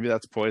toxic, maybe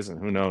that's poison.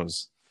 Who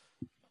knows?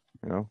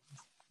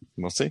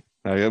 We'll see.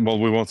 Well,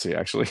 we won't see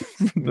actually,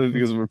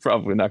 because we're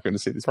probably not going to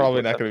see these.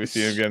 Probably not going to be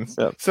seen again.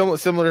 Yep.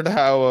 Similar to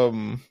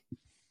how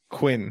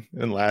Quinn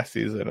in last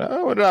season.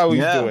 Oh, what are we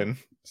doing?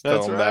 Still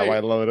That's on right. that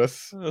White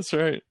Lotus. That's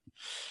right.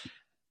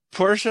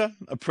 Portia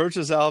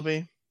approaches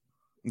Albie.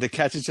 They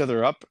catch each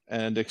other up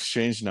and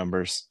exchange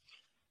numbers.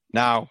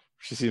 Now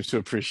she seems to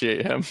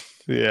appreciate him.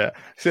 Yeah.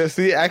 So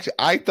see, actually,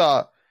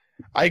 I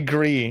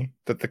agree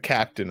that the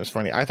captain was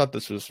funny. I thought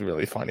this was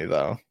really funny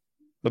though.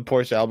 The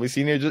Portia Albie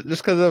scene here, just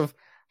because of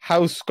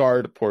how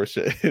scarred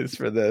Portia is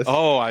for this.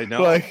 Oh, I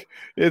know. Like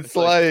it's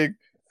like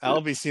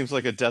Albie seems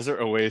like a desert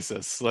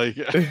oasis. Like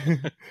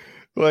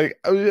like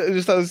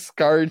just how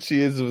scarred she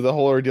is with the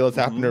whole ordeal that's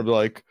happened to her.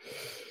 Like,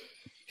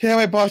 yeah,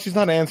 my boss, she's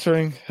not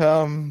answering.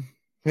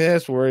 Yeah,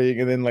 it's worrying,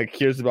 and then like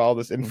hears about all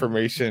this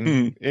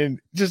information, and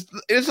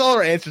it's all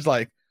her answers.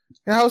 Like,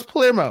 yeah, how's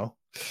Palermo?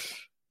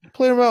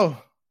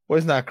 Palermo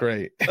was not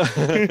great.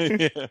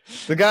 Yeah.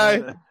 The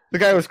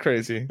guy was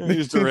crazy.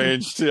 He's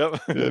deranged.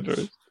 Yep. Yeah,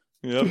 deranged.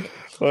 Yep.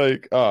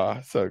 Like,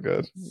 so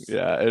good.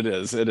 Yeah, it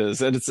is, and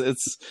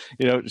it's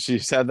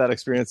she's had that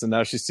experience, and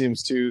now she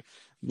seems to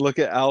look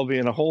at Albie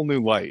in a whole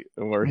new light,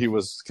 where he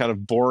was kind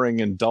of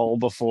boring and dull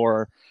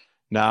before.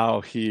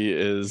 Now he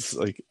is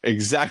like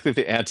exactly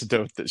the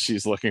antidote that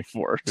she's looking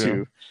for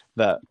to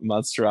that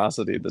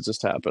monstrosity that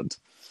just happened.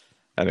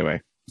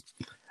 Anyway,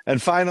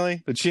 and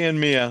finally, Lucia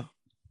and Mia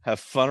have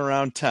fun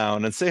around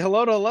town and say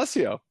hello to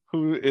Alessio,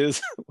 who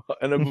is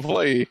an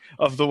employee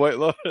of the White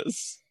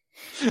Lotus.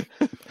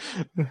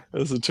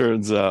 As it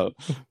turns out,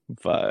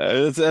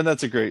 and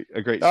that's a great.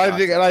 I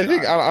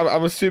think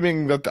I'm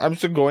assuming that I'm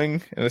still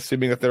going and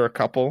assuming that they're a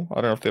couple. I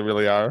don't know if they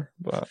really are,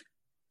 but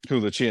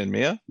who, Lucia and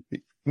Mia?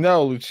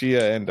 No,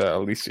 Lucia and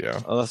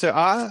Alessio.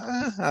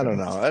 I don't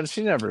know.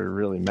 She never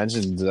really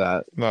mentioned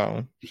that.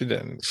 No, she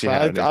didn't.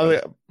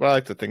 I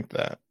like to think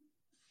that.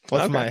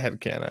 What's my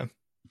headcanon?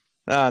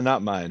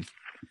 Not mine.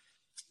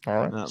 All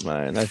right, not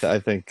mine. I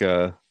think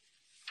I'm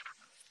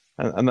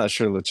not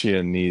sure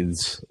Lucia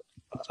needs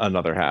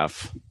another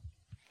half.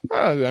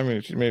 I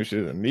mean, maybe she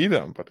doesn't need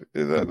them, but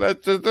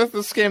that's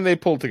the scam they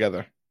pulled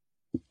together.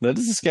 That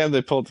is a scam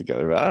they pulled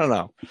together, but I don't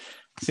know.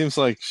 Seems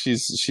like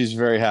she's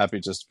very happy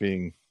just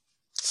being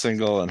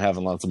single and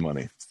having lots of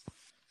money.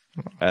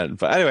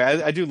 But anyway,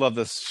 I do love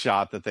this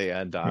shot that they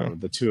end on,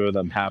 with the two of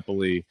them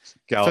happily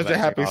gallivanting. Such a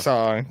happy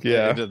song,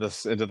 yeah.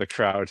 Into the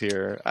crowd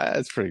here.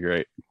 It's pretty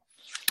great.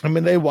 I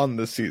mean, they won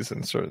this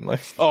season, certainly.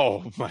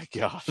 Oh my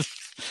god.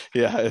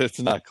 Yeah, it's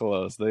not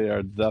close. They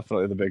are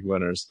definitely the big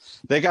winners.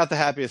 They got the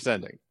happiest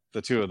ending,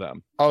 the two of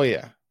them. Oh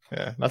yeah.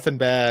 Nothing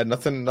bad.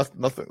 Nothing.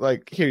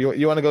 Like here,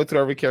 you want to go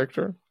through every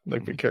character,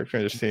 like the character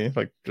in your scene,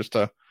 like just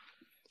to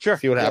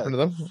see what happened to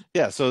them.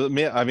 Yeah. So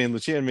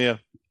Lucia and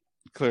Mia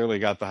clearly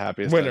got the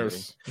happiest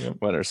winners. Yep.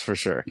 Winners for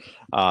sure.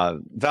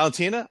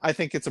 Valentina, I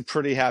think it's a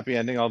pretty happy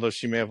ending, although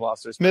she may have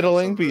lost her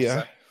middling, but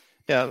yeah.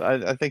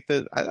 Yeah, I think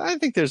that I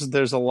think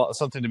there's a lot,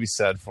 something to be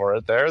said for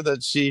it there,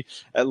 that she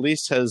at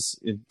least has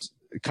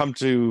come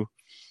to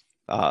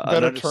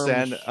better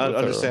terms with her.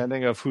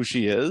 understanding of who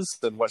she is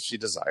and what she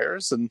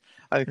desires, and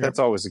I think that's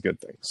always a good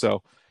thing.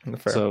 So,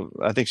 Fair. so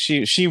I think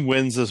she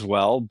wins as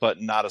well,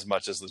 but not as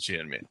much as Lucia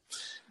and me.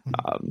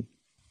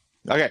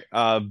 Okay,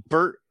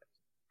 Bert,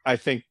 I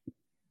think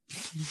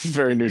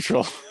very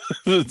neutral.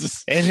 In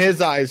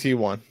his eyes, he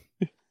won.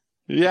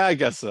 Yeah, I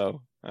guess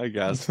so. I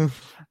guess.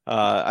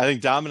 I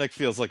think Dominic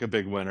feels like a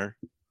big winner.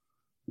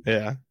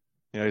 Yeah.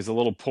 You know, he's a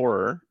little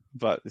poorer,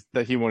 but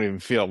that he won't even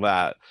feel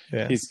that.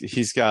 Yeah.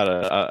 He's got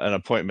an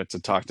appointment to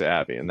talk to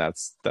Abby, and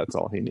that's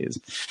all he needs.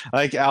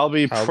 I think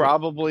Albie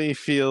probably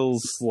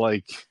feels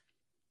like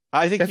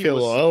I think he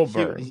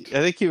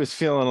was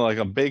feeling like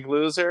a big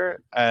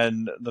loser,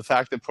 and the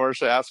fact that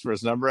Portia asked for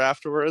his number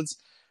afterwards,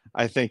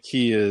 I think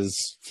he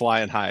is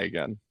flying high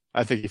again.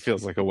 I think he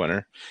feels like a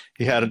winner.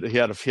 He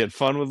had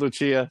fun with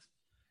Lucia.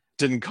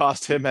 Didn't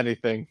cost him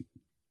anything.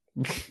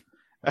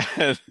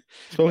 Spoke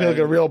like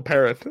a real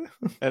parent.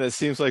 And it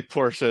seems like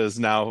Portia is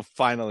now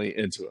finally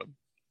into him.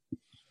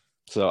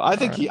 So I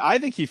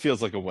think he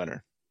feels like a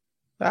winner.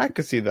 I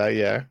could see that.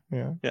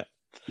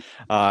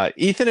 Yeah.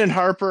 Ethan and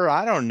Harper,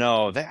 I don't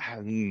know.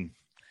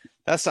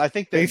 I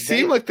think they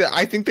seem like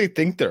I think they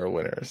think they're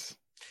winners.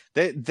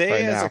 They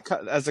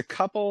as a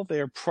couple,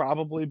 they're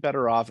probably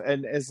better off.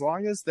 And as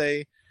long as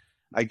they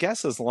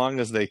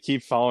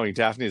keep following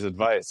Daphne's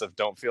advice of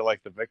don't feel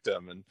like the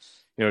victim and,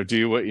 you know,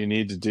 do what you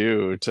need to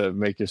do to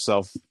make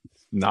yourself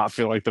not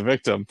feel like the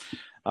victim,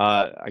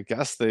 I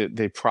guess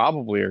they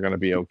probably are going to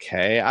be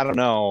okay. I don't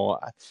know.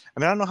 I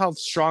mean, I don't know how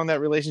strong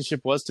that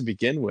relationship was to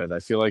begin with. I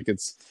feel like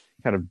it's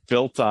kind of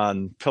built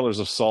on pillars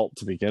of salt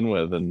to begin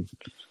with, and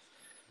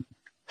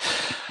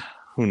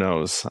who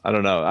knows? I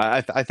don't know.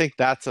 I think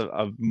that's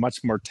a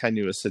much more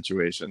tenuous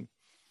situation.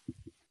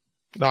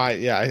 No,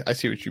 I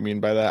see what you mean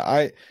by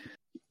that.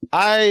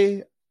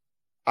 I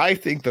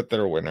think that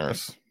they're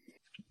winners.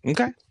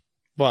 Okay,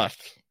 but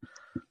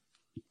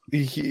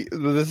this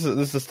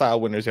is the style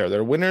winners here.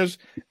 They're winners.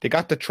 They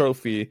got the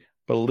trophy,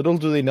 but little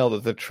do they know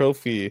that the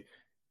trophy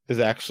is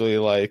actually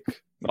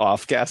like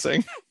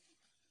off-gassing.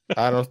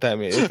 I don't know what that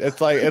means.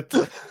 It's like I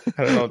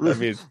don't know what that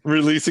means.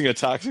 Releasing a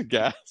toxic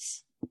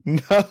gas.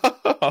 No.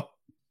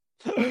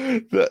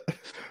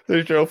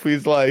 The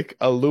trophy's like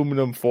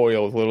aluminum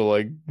foil with little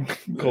like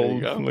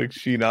gold like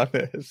sheen on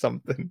it or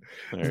something.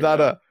 It's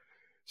not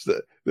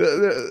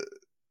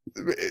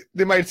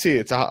they might see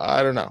it.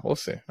 I don't know. We'll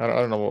see. I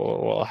don't know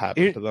what will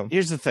happen to them.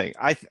 Here's the thing.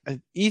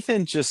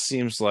 Ethan just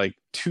seems like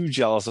too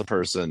jealous a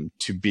person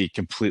to be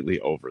completely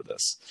over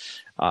this.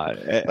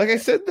 Like I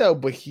said though,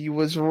 but he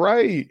was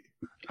right.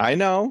 I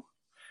know.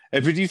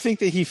 But do you think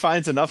that he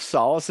finds enough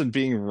solace in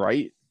being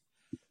right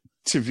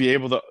to be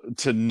able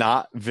to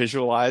not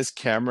visualize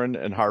Cameron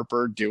and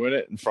Harper doing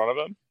it in front of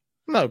him?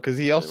 No, because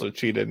he also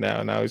cheated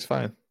now. Now he's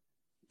fine.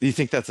 Do you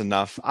think that's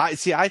enough? I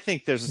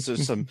think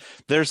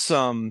there's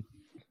some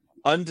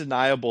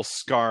undeniable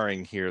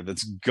scarring here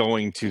that's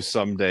going to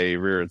someday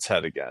rear its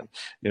head again.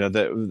 You know,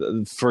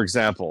 that, for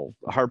example,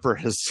 Harper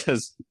has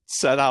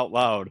said out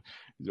loud,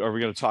 are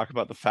we going to talk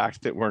about the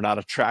fact that we're not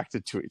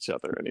attracted to each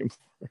other anymore?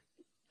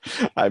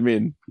 I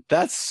mean,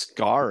 that's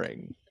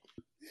scarring.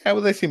 Yeah,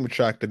 well, they seem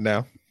attracted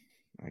now.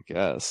 I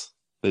guess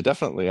they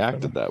definitely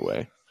acted that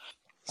way.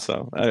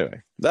 So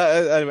anyway,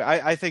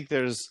 I think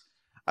it's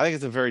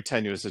a very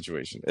tenuous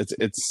situation.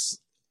 It's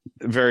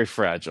very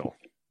fragile.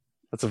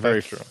 That's a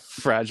very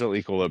fragile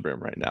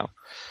equilibrium right now.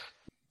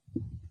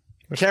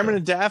 Cameron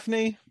and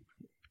Daphne,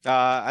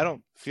 I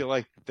don't feel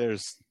like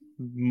there's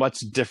much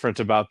different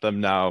about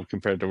them now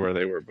compared to where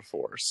they were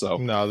before. So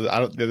no, I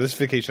don't. This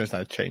vacation has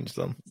not changed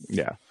them.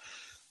 Yeah,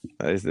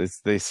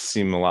 they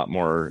seem a lot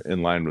more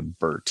in line with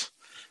Bert.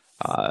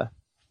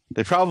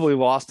 They probably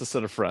lost a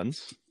set of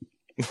friends,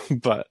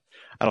 but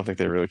I don't think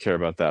they really care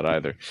about that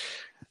either.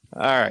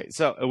 All right,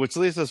 so which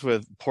leaves us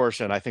with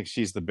Portia, and I think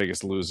she's the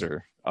biggest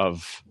loser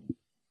of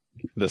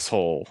this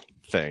whole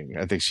thing.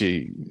 I think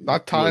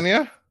not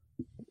Tanya.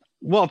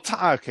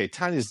 Okay,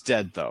 Tanya's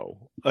dead though.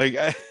 Like,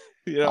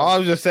 you know, I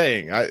was just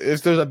saying,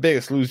 if there's a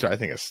biggest loser, I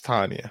think it's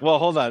Tanya. Well,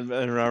 hold on,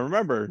 and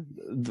remember,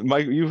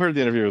 Mike. You heard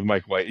the interview with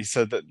Mike White. He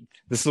said that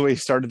this is the way he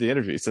started the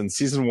interview. So in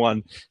season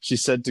 1, she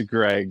said to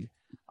Greg,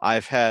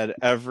 "I've had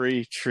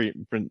every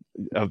treatment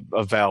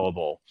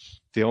available.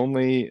 The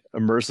only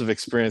immersive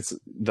experience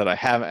that I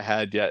haven't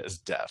had yet is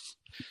death."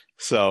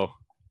 So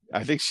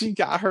I think she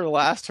got her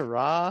last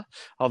hurrah,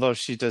 although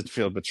she did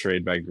feel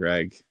betrayed by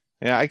Greg.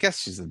 Yeah, I guess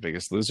she's the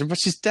biggest loser, but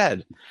she's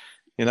dead.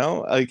 You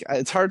know, like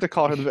it's hard to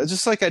call her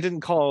just like I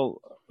didn't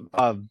call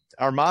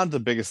Armand the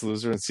biggest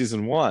loser in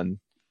season 1.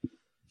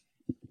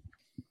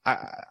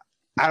 I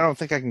don't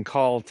think I can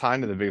call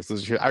Tanya the biggest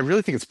loser here. I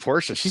really think it's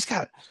Portia. She's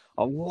got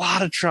a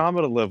lot of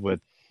trauma to live with.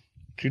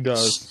 She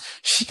does.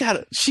 She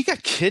got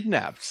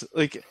kidnapped.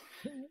 Like,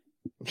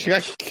 she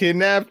got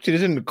kidnapped. She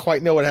doesn't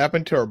quite know what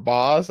happened to her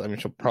boss. I mean,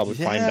 she'll probably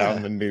find out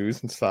in the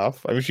news and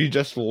stuff. I mean, she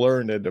just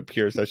learned, it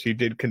appears, that she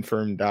did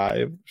confirm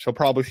die. She'll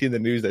probably see in the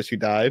news that she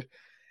died.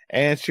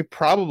 And she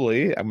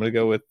probably, I'm going to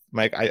go with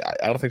Mike, I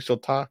don't think she'll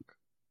talk.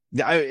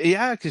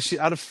 Yeah, because she's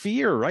out of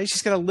fear, right?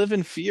 She's got to live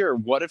in fear.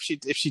 What if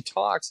she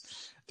talks?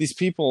 these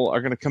people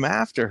are going to come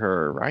after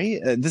her, right?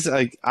 This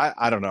like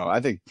I don't know. I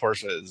think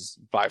Portia is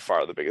by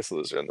far the biggest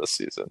loser in this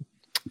season.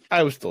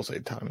 I would still say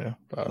Tanya.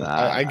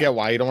 I get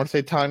why you don't want to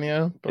say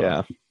Tanya, but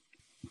Yeah,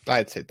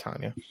 I'd say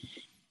Tanya.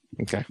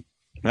 okay,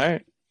 all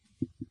right.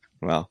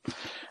 Well,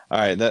 all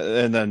right,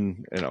 and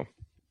then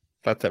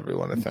That's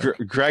everyone, I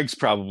think. Greg's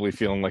probably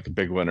feeling like a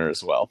big winner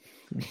as well.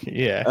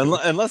 Yeah.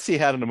 Unless he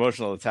had an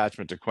emotional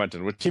attachment to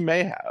Quentin, which he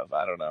may have.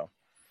 I don't know.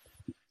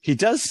 He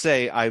does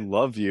say, "I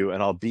love you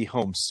and I'll be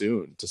home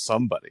soon" to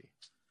somebody.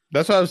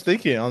 That's what I was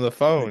thinking on the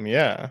phone,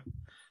 yeah.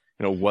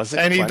 Was it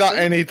And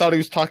Quentin? he thought he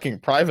was talking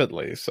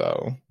privately,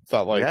 so it's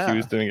not like he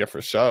was doing it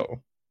for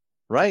show.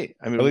 Right.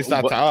 I mean, At least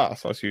not to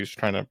us, unless he was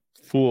trying to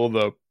fool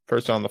the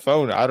person on the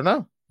phone. I don't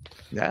know.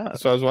 Yeah.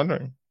 That's what I was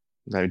wondering.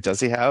 Now, does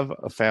he have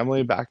a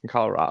family back in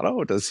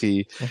Colorado? Is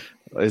he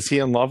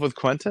in love with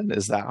Quentin?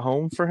 Is that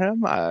home for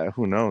him?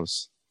 Who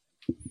knows?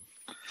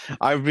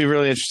 I would be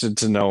really interested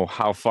to know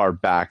how far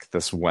back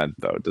this went,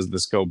 though. Does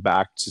this go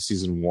back to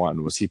season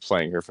 1? Was he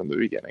playing her from the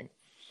beginning?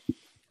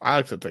 I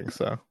like to think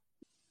so.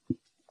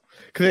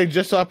 Because they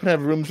just so happen to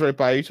have rooms right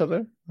by each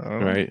other.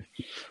 Right.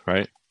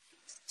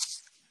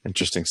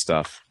 Interesting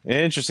stuff.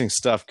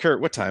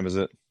 Kurt, what time is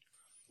it?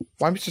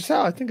 Why, Mr.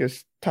 Sal? I think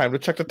it's time to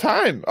check the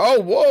time. Oh,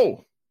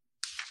 whoa.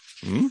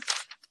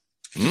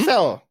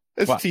 Sal,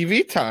 it's What?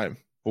 TV time.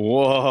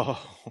 Whoa.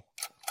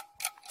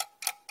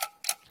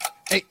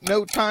 Ain't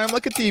no time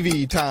like a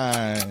TV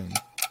time.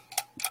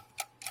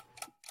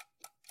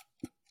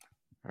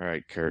 All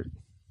right, Kurt.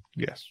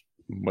 Yes.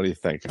 What do you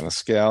think? On a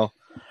scale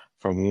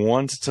from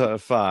 1 to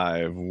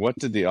 5, what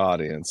did the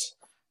audience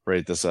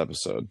rate this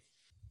episode?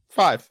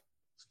 5.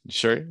 You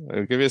sure?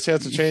 I'll give you a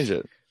chance to change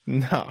it.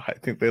 No, I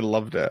think they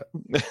loved it.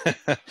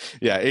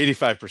 Yeah,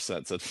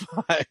 85% said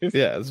 5.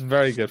 Yeah, it's a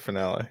very good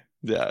finale.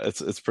 Yeah,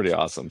 it's pretty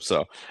awesome. So,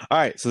 all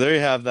right, so there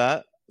you have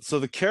that. So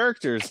the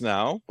characters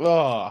now.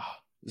 Oh,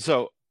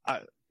 So,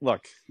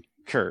 look,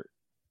 Kurt,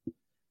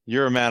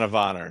 you're a man of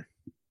honor.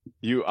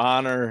 You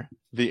honor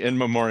the in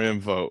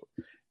memoriam vote,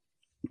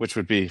 which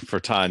would be for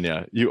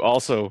Tanya. You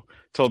also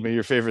told me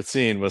your favorite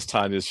scene was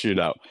Tanya's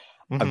shootout.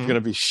 I'm going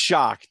to be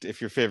shocked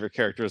if your favorite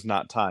character is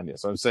not Tanya.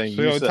 So I'm saying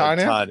So you you said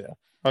Tanya? Tanya.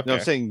 okay. No, I'm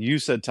saying you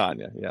said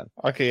Tanya. Yeah.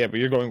 Okay, yeah, but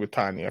you're going with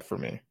Tanya for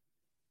me.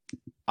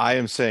 I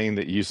am saying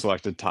that you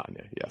selected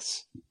Tanya.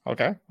 Yes.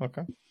 Okay.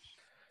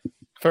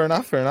 Fair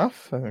enough. I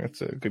think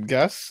it's a good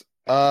guess.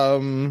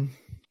 Jeez.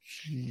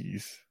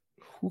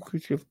 Who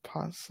could you have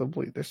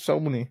possibly? There's so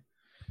many.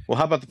 Well,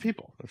 how about the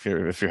people? If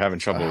you're having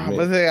trouble with me.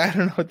 But I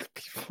don't know what the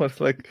people are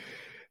like.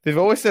 They've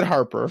always said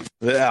Harper.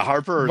 Yeah,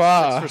 Harper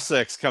Bah. 6 for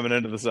 6 coming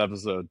into this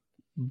episode.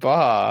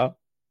 Bah.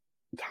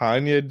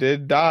 Tanya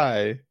did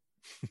die.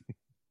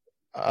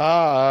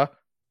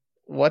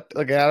 What?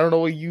 Like, I don't know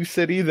what you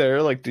said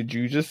either. Like, did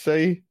you just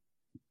say?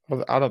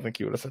 Well, I don't think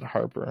you would have said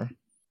Harper.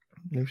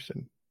 You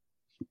said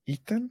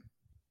Ethan?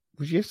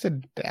 Would you have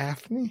said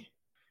Daphne?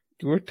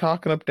 You were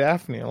talking up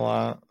Daphne a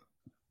lot.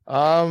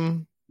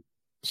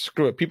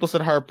 Screw it. People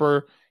said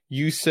Harper.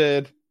 You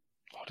said,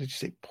 what did you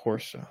say?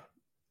 Portia.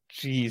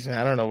 Jeez, man,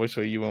 I don't know which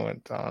way you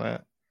went on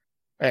it.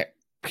 All right.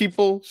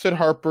 People said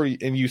Harper,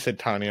 and you said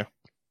Tanya.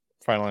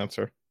 Final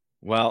answer.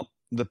 Well,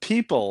 the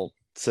people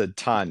said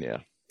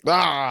Tanya.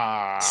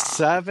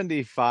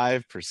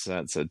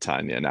 75% said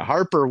Tanya. Now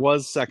Harper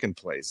was second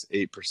place,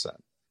 8%,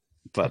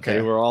 but Okay.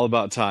 they were all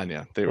about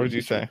Tanya. What What did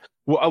you say?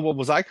 Well,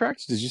 was I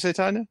correct? Did you say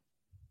Tanya?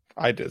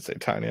 I did say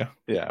Tanya.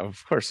 Yeah,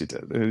 of course you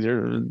did.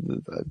 Your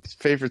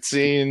favorite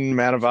scene,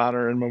 Man of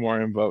Honor, and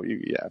Memoriam vote.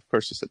 Yeah, of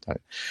course you said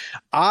Tanya.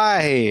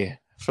 I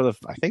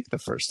think the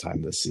first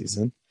time this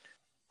season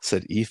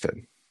said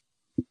Ethan.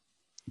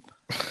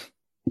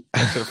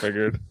 I should have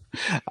figured.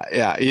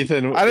 Yeah,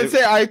 Ethan. I didn't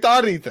say I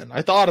thought Ethan.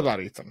 I thought about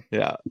Ethan.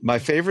 Yeah, my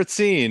favorite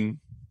scene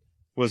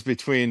was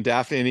between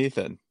Daphne and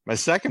Ethan. My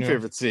second Yeah.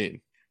 favorite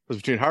scene was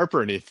between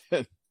Harper and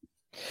Ethan.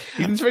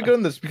 Ethan's very good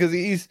in this because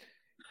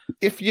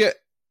if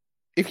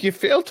you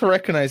fail to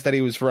recognize that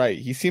he was right,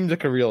 he seems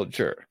like a real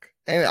jerk.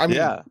 And I mean,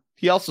 Yeah.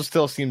 he also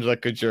still seems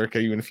like a jerk,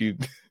 even if you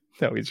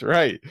know he's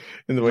right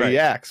in the way Right. he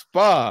acts.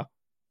 But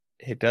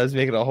it does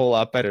make it a whole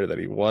lot better that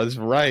he was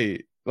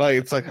right. Like,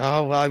 it's like,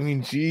 oh, well, I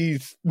mean,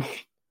 geez.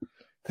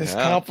 This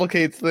Yeah.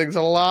 complicates things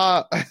a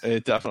lot.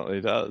 It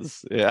definitely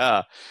does.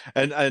 Yeah.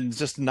 And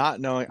just not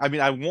knowing. I mean,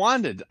 I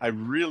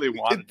really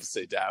wanted to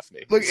say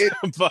Daphne. Look,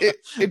 but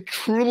it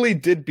truly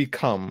did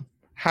become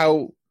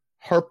how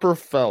Harper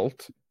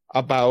felt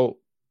about.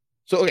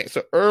 So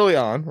early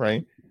on,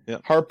 right? Yeah.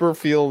 Harper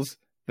feels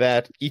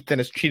that Ethan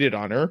has cheated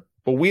on her,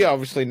 but we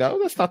obviously know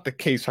that's not the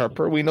case,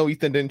 Harper. We know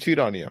Ethan didn't cheat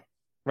on you,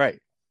 right.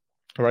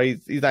 right?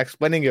 He's not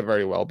explaining it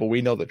very well, but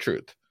we know the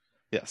truth.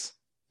 Yes.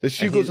 The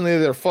shoe And goes into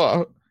their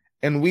foot,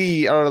 and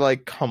we are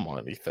like, come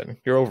on, Ethan,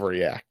 you're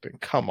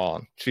overreacting. Come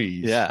on,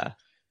 jeez. Yeah.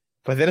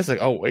 But then it's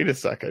like, oh, wait a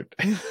second.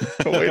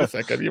 Wait a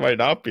second. You might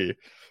not be.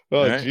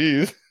 Oh, Right.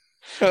 jeez.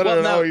 I Well,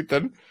 don't now- know,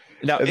 Ethan.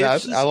 Now, And if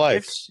that's- she's, I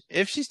like.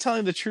 if she's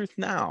telling the truth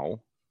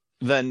now,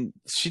 then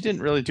she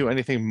didn't really do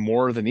anything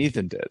more than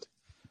Ethan did.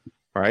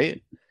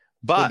 Right.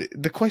 But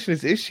The question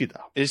is she,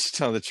 though? is she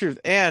telling the truth?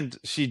 And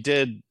she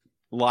did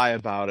lie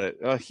about it.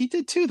 He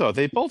did too, though.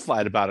 They both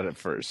lied about it at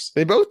first.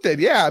 They both did.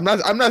 Yeah,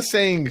 I'm not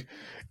saying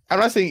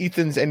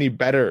Ethan's any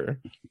better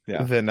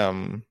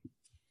than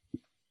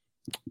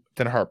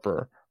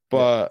Harper,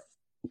 but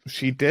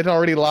she did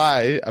already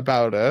lie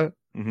about it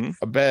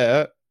a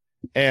bit,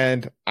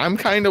 and I'm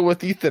kind of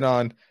with Ethan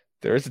on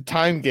there's a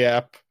time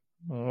gap.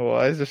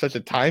 Why is there such a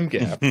time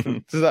gap?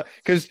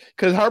 Because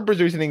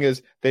Harper's reasoning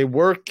is they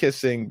were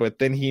kissing, but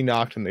then he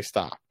knocked and they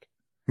stopped.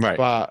 Right.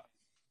 But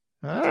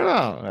I don't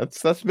know.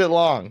 That's a bit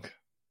long.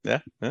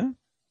 Yeah.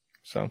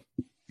 So.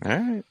 All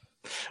right.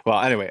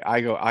 Well, anyway, I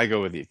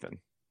go with Ethan.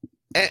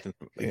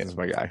 Ethan's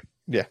my guy.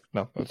 Yeah.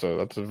 No, that's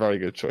a very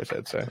good choice,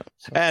 I'd say.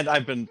 So. And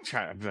I've been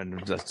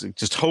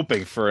just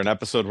hoping for an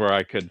episode where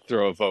I could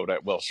throw a vote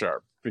at Will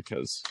Sharp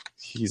because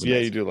he's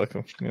amazing. You do like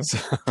him. Yeah.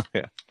 So,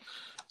 yeah.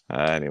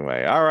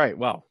 Anyway, all right.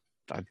 Well,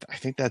 I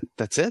think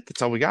that's it.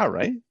 That's all we got,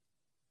 right?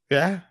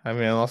 Yeah. I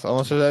mean, unless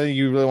there's anything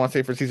you really want to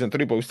say for season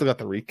 3, but we still got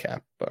the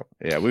recap. But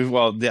yeah.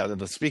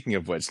 Speaking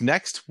of which,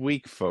 next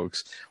week,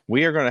 folks,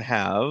 we are going to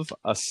have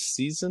a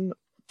season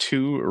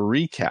 2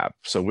 recap.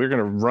 So we're going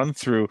to run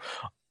through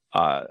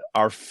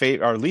our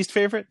least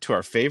favorite to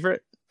our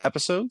favorite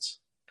episodes.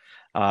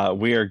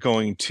 We are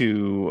going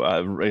to,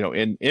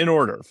 in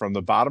order from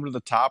the bottom to the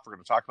top. We're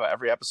going to talk about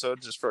every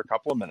episode just for a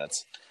couple of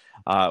minutes.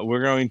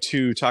 We're going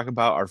to talk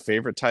about our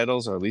favorite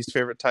titles, our least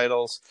favorite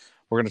titles.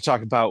 We're going to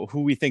talk about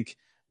who we think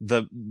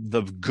the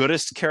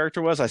goodest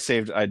character was.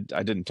 I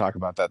didn't talk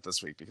about that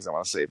this week because I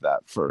want to save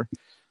that for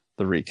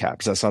the recap.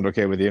 Does that sound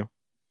okay with you?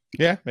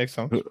 Yeah, makes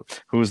sense.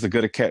 Who was the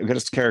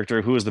goodest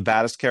character? Who was the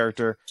baddest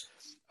character?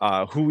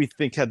 Who we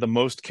think had the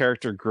most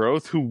character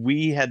growth? Who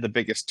we had the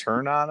biggest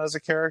turn on as a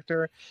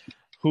character?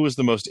 Who was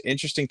the most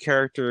interesting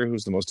character?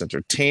 Who's the most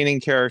entertaining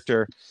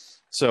character?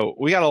 So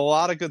we got a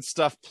lot of good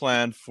stuff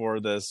planned for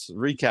this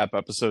recap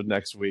episode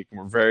next week, and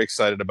we're very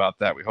excited about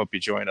that. We hope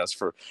you join us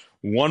for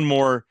one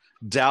more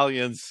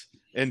dalliance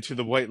into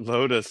the White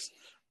Lotus.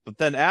 But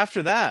then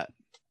after that,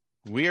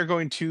 we are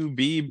going to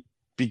be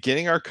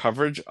beginning our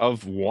coverage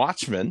of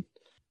Watchmen,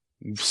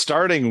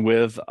 starting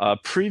with a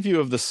preview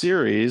of the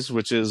series,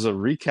 which is a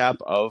recap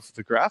of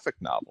the graphic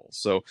novel.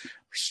 So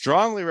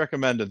strongly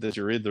recommended that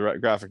you read the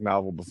graphic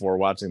novel before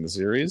watching the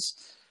series.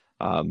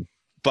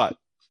 But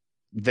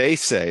they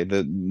say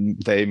that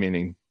they,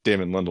 meaning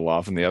Damon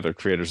Lindelof and the other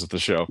creators of the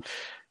show,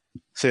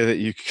 say that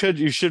you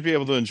should be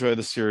able to enjoy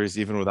the series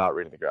even without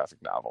reading the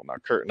graphic novel. Now,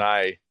 Kurt and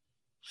I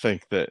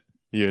think that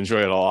you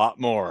enjoy it a lot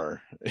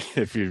more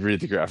if you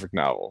read the graphic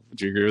novel.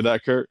 Would you agree with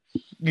that, Kurt?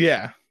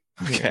 Yeah.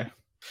 Okay.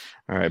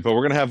 All right. But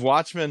we're going to have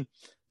Watchmen,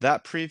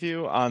 that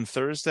preview on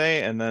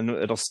Thursday, and then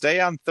it'll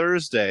stay on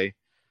Thursday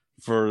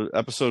for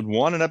episode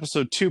 1 and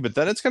episode 2. But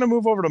then it's going to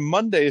move over to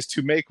Mondays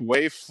to make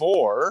way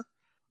for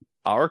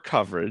our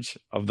coverage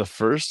of the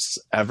first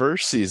ever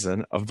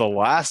season of The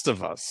Last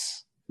of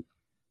Us,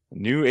 a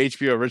new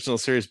HBO original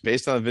series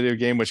based on a video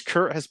game which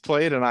Kurt has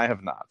played and I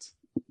have not.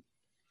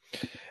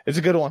 It's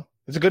a good one.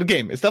 It's a good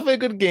game. It's definitely a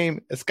good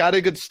game. It's got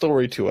a good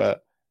story to it.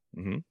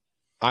 Mm-hmm.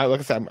 Like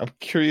I said, I'm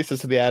curious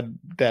as to the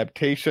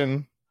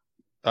adaptation,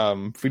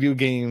 video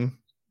game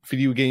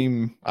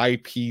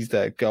IPs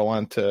that go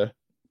on to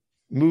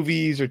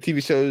movies or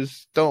TV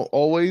shows don't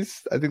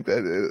always. I think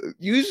that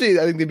usually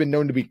they've been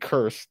known to be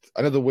cursed.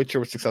 I know The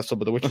Witcher was successful,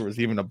 but The Witcher was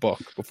even a book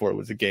before it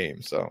was a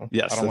game. So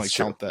yes, I don't want to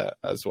count that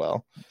as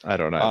well. I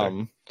don't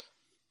either.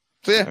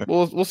 So yeah,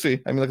 we'll see.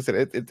 I mean, like I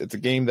said, it's a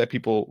game that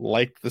people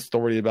like the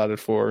story about it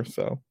for.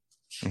 So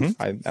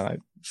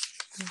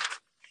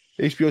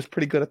HBO is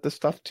pretty good at this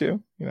stuff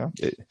too. You know,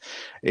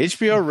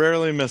 HBO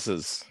rarely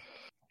misses.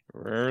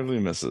 Rarely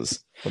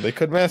misses. Well, they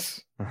could miss.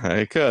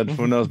 They could.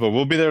 Who knows? But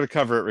we'll be there to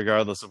cover it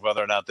regardless of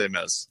whether or not they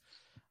miss.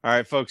 All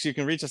right, folks, you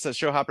can reach us at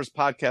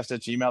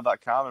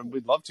showhopperspodcast@gmail.com, and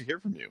we'd love to hear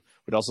from you.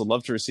 We'd also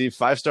love to receive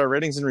 5-star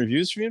ratings and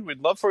reviews from you.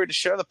 We'd love for you to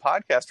share the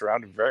podcast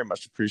around. We very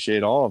much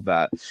appreciate all of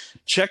that.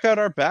 Check out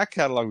our back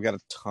catalog. We've got a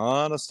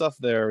ton of stuff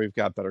there. We've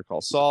got Better Call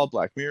Saul,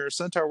 Black Mirror,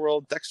 Centaur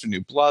World, Dexter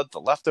New Blood, The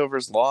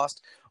Leftovers,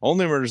 Lost,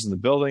 Only Murders in the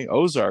Building,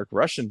 Ozark,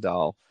 Russian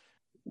Doll.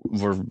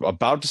 We're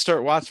about to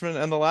start Watchmen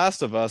and The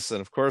Last of Us,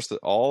 and of course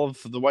all of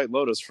the White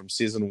Lotus from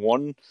season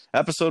 1,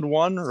 episode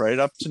 1, right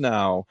up to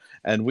now.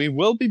 And we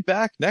will be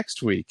back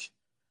next week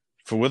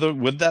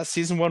with that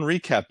season 1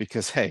 recap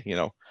because, hey,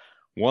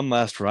 one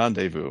last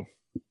rendezvous.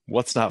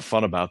 What's not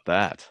fun about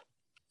that?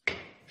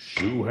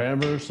 Shoe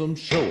hammer some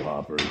show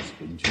hoppers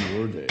into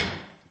your day.